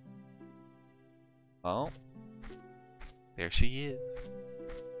 Oh, there she is.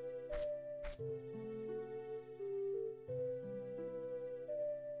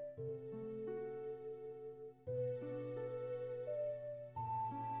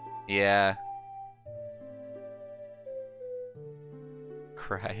 Yeah.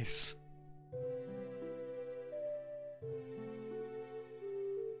 Christ.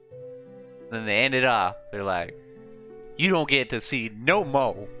 Then they end it off. They're like, you don't get to see no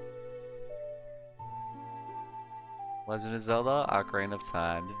more. Legend of Zelda, Ocarina of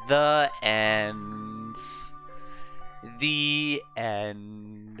Time. The end. The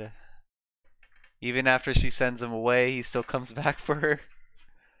end. Even after she sends him away, he still comes back for her.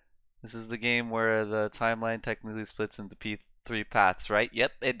 This is the game where the timeline technically splits into three paths, right?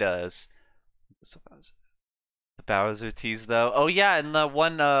 Yep, it does. The Bowser tease, though. Oh yeah, in that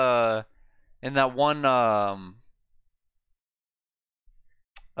one,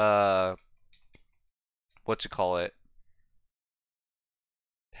 what you call it?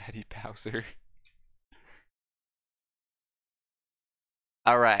 Daddy Bowser.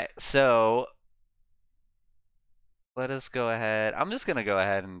 Alright, so let us go ahead. I'm just gonna go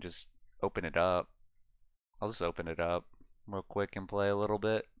ahead and just open it up. I'll just open it up real quick and play a little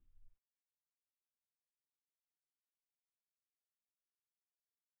bit.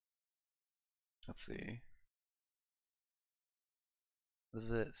 Let's see. What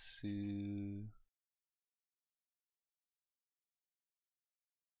is it? Sue.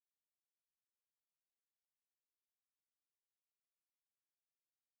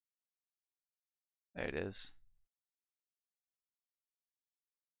 There it is.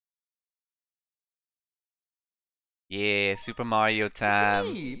 Yeah, Super Mario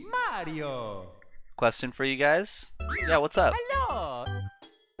time. Hey, Mario. Question for you guys. Yeah, what's up? Hello.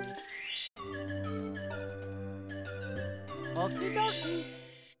 Okie dokie.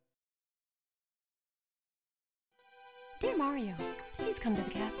 Dear Mario, please come to the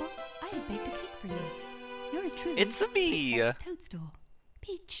castle. I have baked a cake for you. Yours truly. It's me. Princess Toadstool.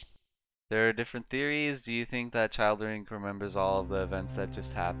 Peach. There are different theories. Do you think that Child Link remembers all of the events that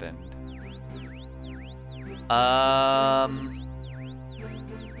just happened?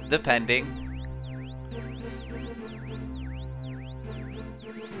 Depending.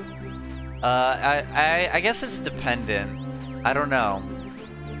 I guess it's dependent. I don't know.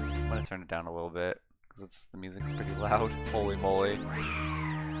 I'm gonna turn it down a little bit because the music's pretty loud. Holy moly.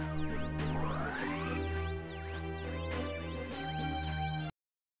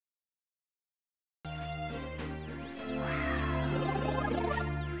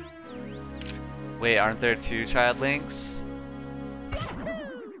 Wait, aren't there two Child Links?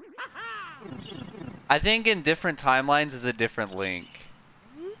 I think in different timelines is a different Link.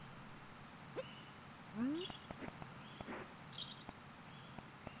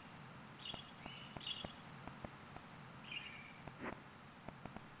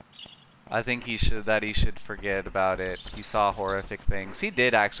 I think he should forget about it. He saw horrific things. He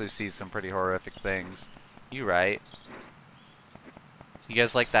did actually see some pretty horrific things. You right. You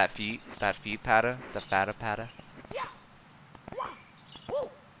guys like that feet patta? The fatta patta?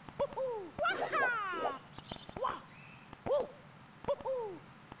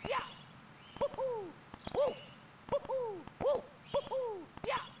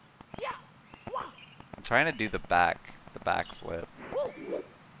 I'm trying to do the back flip.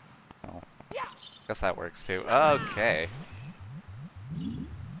 Oh. Guess that works too. Okay.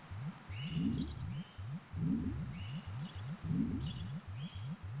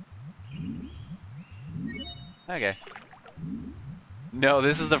 Okay. No,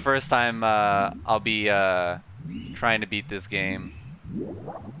 this is the first time I'll be trying to beat this game.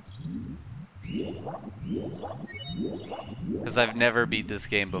 Because I've never beat this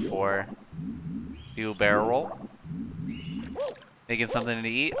game before. Do a barrel roll. Making something to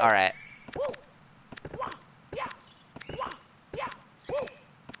eat? Alright.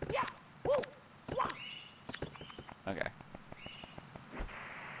 Okay.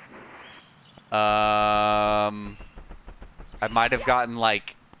 I might have gotten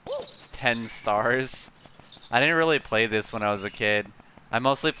like 10 stars. I didn't really play this when I was a kid. I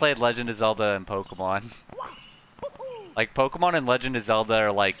mostly played Legend of Zelda and Pokemon. Like Pokemon and Legend of Zelda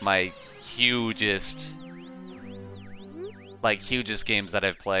are like my hugest games that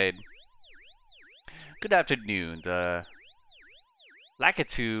I've played. Good afternoon, the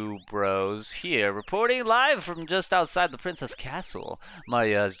Lakitu Bros here, reporting live from just outside the Princess Castle.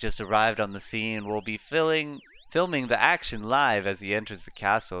 Mario has just arrived on the scene. We'll be filming the action live as he enters the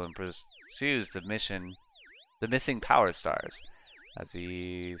castle and pursues the missing Power Stars. As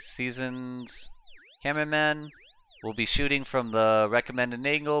he seasoned cameraman, we'll be shooting from the recommended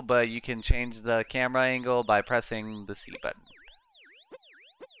angle, but you can change the camera angle by pressing the C button.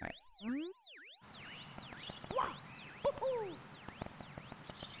 Alright.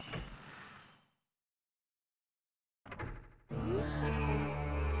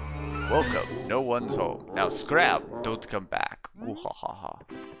 Welcome, no one's home. Now scrap, don't come back. Ooh ha ha ha.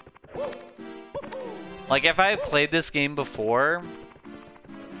 Like if I played this game before,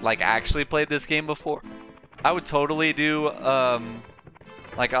 like actually played this game before, I would totally do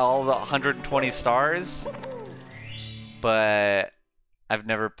like all the 120 stars, but I've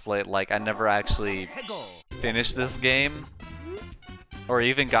never played, like I never actually finished this game or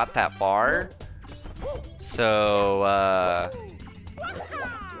even got that far. So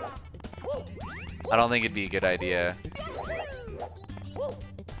I don't think it'd be a good idea.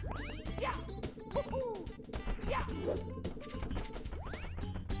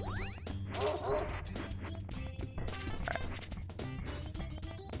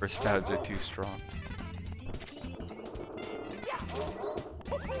 First bows are too strong.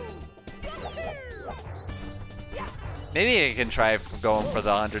 Maybe I can try going for the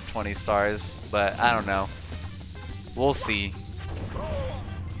 120 stars, but I don't know. We'll see.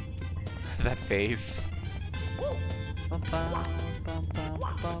 That face.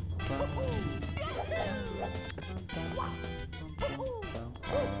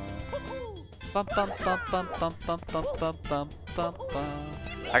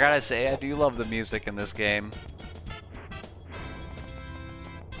 I gotta say, I do love the music in this game.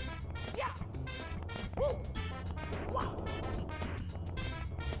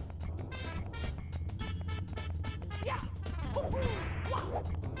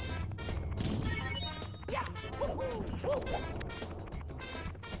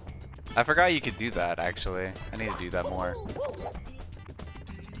 I forgot you could do that, actually. I need to do that more.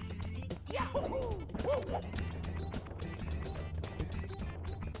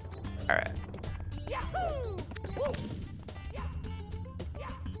 Alright.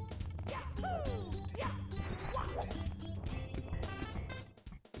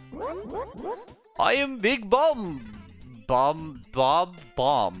 I am Big Bomb!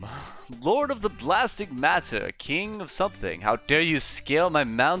 Bomb. Lord of the Blasting Matter, King of something. How dare you scale my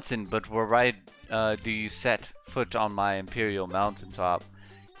mountain, but where do you set foot on my imperial mountaintop?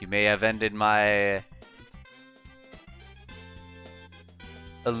 You may have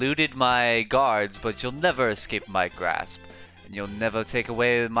eluded my guards, but you'll never escape my grasp. And you'll never take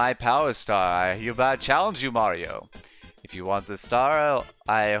away my power star. I hereby challenge you, Mario. If you want the star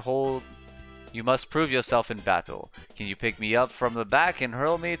I hold, you must prove yourself in battle. Can you pick me up from the back and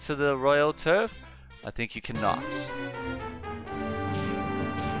hurl me to the royal turf? I think you cannot.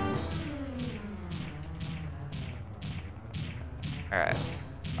 Alright.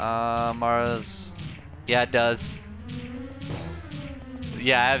 Mario's... Yeah, it does.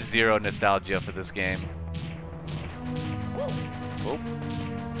 Yeah, I have zero nostalgia for this game. Oh.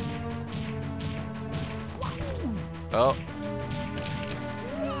 Oh.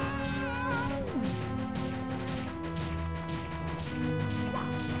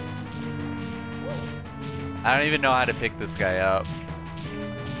 I don't even know how to pick this guy up.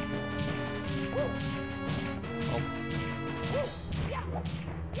 Oh.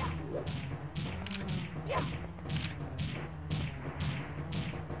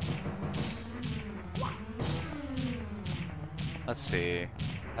 Let's see.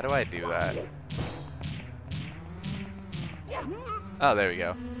 How do I do that? Oh, there we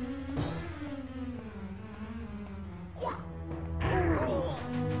go.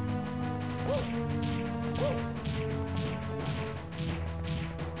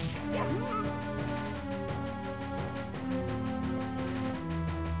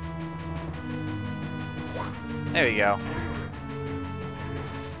 There we go.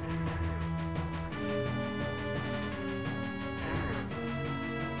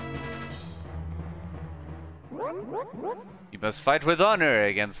 You must fight with honor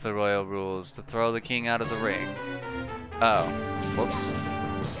against the royal rules to throw the king out of the ring. Oh. Whoops.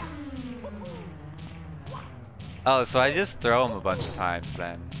 Oh, so I just throw him a bunch of times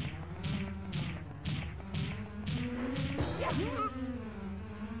then.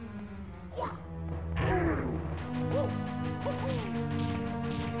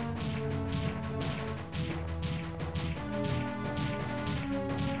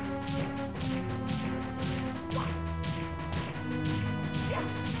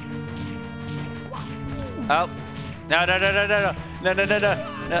 Oh. No, no, no, no, no, no, no, no, no,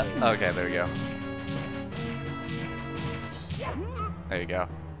 no. Okay, there we go. There you go.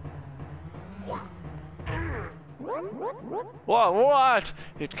 What?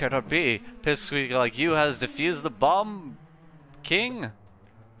 It cannot be. Pipsqueak like you has defused the bomb, King?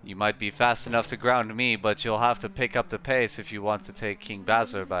 You might be fast enough to ground me, but you'll have to pick up the pace if you want to take King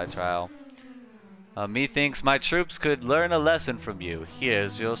Bowser by trial. Methinks my troops could learn a lesson from you.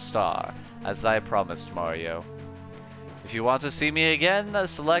 Here's your star, as I promised, Mario. If you want to see me again,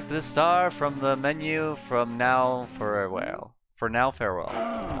 select this star from the menu from now farewell. For now, farewell.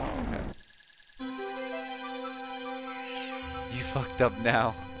 Okay. You fucked up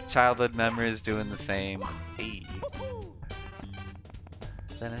now. Childhood memories doing the same. Hey.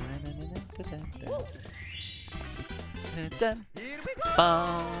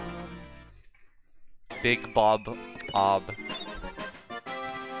 Big Bob Omb.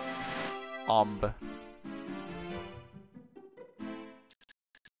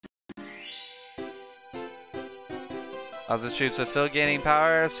 Bowser's troops are still gaining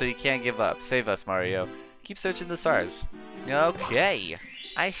power, so you can't give up. Save us, Mario. Keep searching the stars. Okay,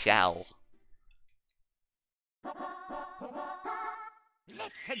 I shall.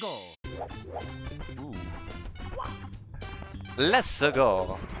 Let's go. Ooh. Let's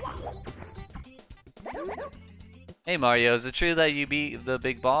go. Hey Mario, is it true that you beat the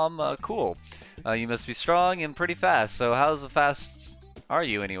big bomb? Cool. You must be strong and pretty fast, so how fast are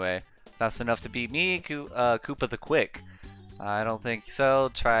you anyway? Fast enough to beat me, Koopa the Quick? I don't think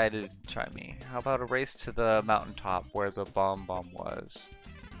so. Try me. How about a race to the mountaintop where the bomb was?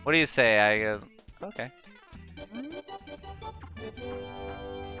 What do you say? Okay.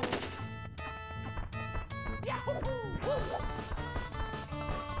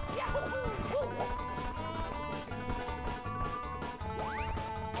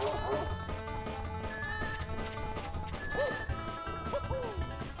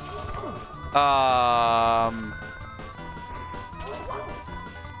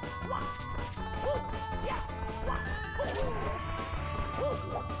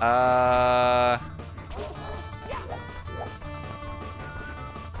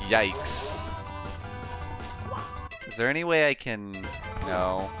 Yikes. Is there any way I can...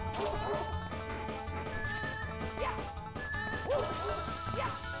 No.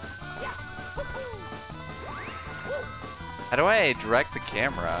 How do I direct the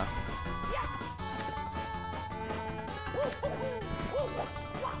camera?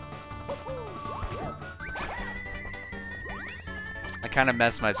 I kind of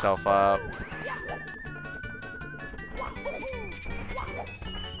messed myself up.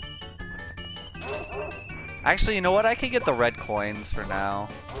 Actually, you know what? I could get the red coins for now.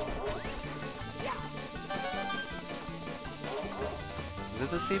 Is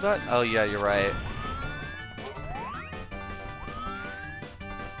it the C button? Oh yeah, you're right.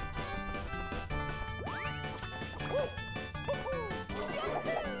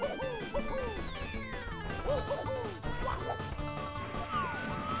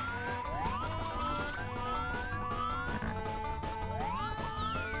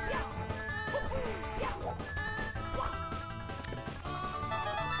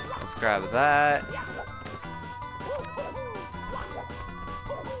 Let's grab that.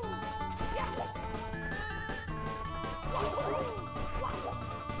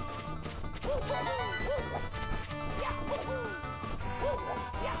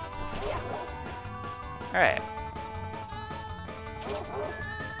 Alright.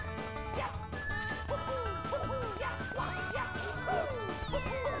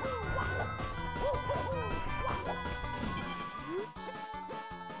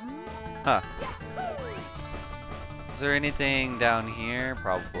 Huh. Is there anything down here?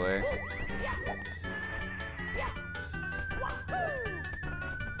 Probably.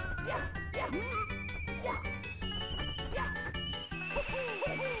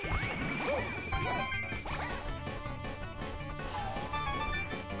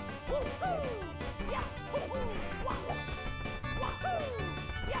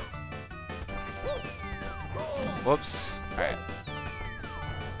 Whoops. Alright.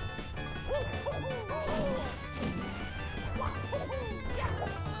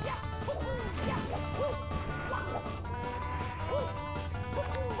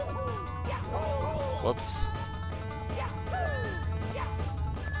 Whoops.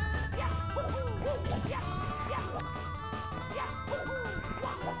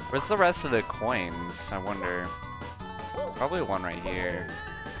 Where's the rest of the coins, I wonder? Probably one right here.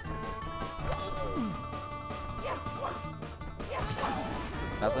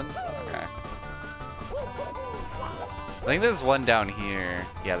 Nothing? Okay. I think there's one down here.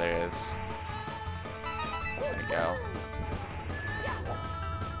 Yeah, there is. There you go.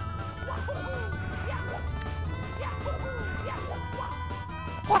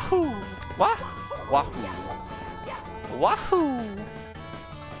 Wahoo! Wah! Wahoo! Wahoo!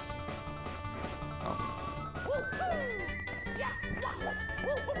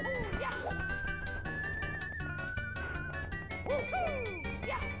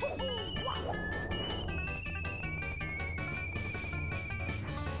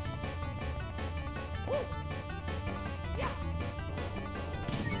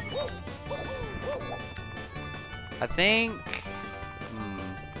 I think...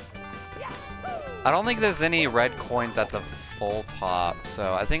 I don't think there's any red coins at the full top,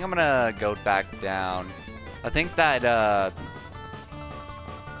 so I think I'm gonna go back down. I think that, I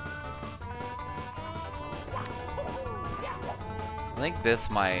think this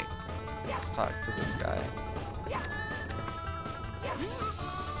might... Let's talk to this guy.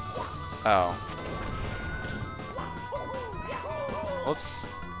 Oh. Whoops.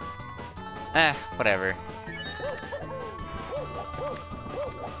 Eh, whatever.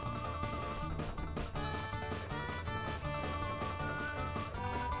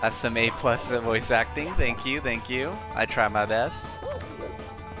 That's some A+ at voice acting. Thank you, thank you. I try my best.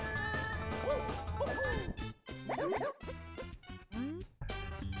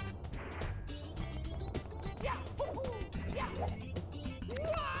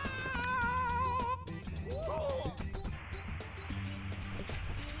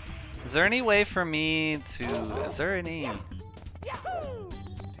 Is there any way for me to... Is there any...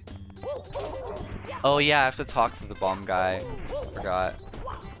 Oh yeah, I have to talk to the bomb guy. Forgot.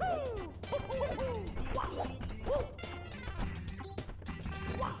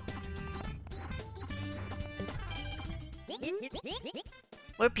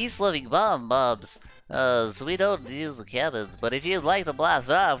 We're peace-loving mobs, so we don't use the cannons, but if you'd like to blast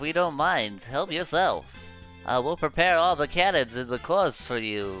off, we don't mind. Help yourself. We'll prepare all the cannons in the course for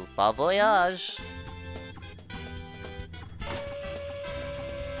you. Bon voyage!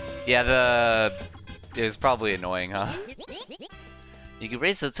 Yeah, it was probably annoying, huh? You can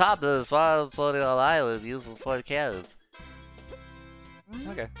race to the top of this while floating on the island using 4 cannons.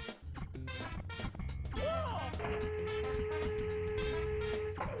 Okay.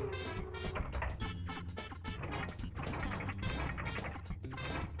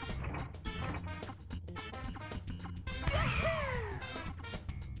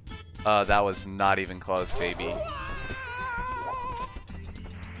 That was not even close, baby.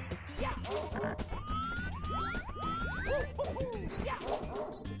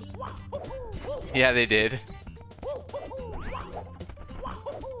 Yeah, they did.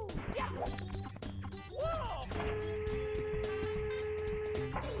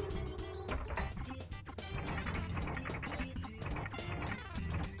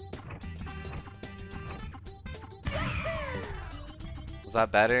 Was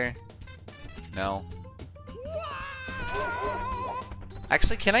that better? No.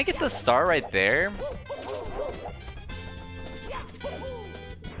 Actually, can I get the star right there?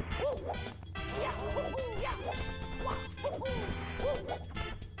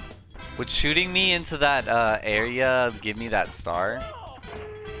 Would shooting me into that area give me that star?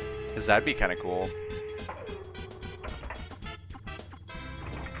 Because that'd be kind of cool.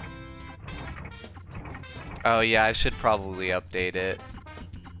 Oh yeah, I should probably update it.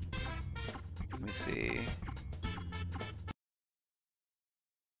 Let me see.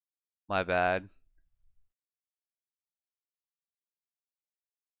 My bad.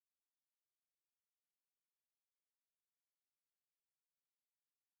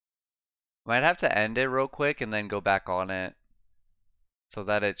 Might have to end it real quick and then go back on it so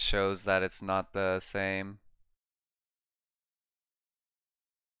that it shows that it's not the same.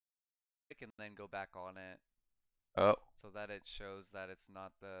 And then go back on it. Oh, so that it shows that it's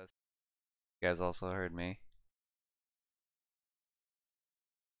not the. You guys also heard me.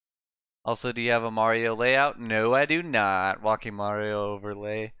 Also, do you have a Mario layout? No, I do not. Walking Mario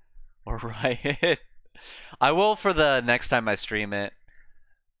overlay or Riot. I will for the next time I stream it.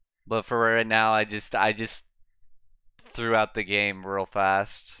 But for right now, I just threw out the game real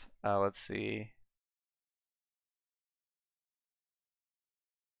fast. Let's see.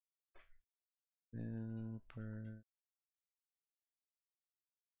 Super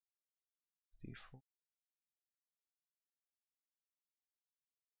default.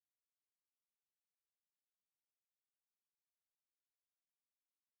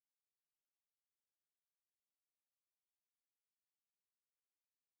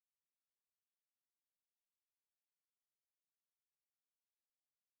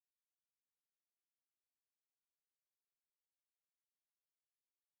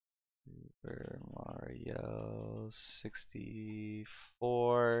 Super Mario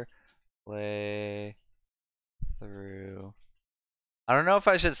 64 play through. I don't know if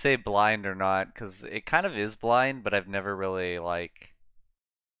I should say blind or not, because it kind of is blind, but I've never really, like...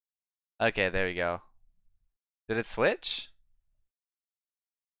 Okay, there we go. Did it switch?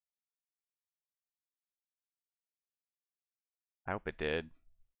 I hope it did.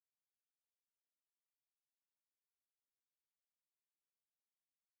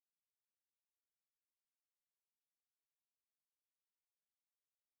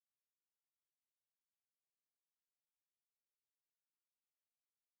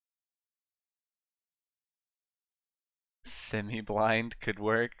 Semi-blind could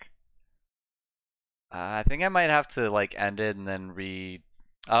work. I think I might have to like end it and then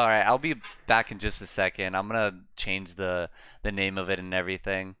Alright, I'll be back in just a second. I'm gonna change the name of it and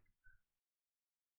everything.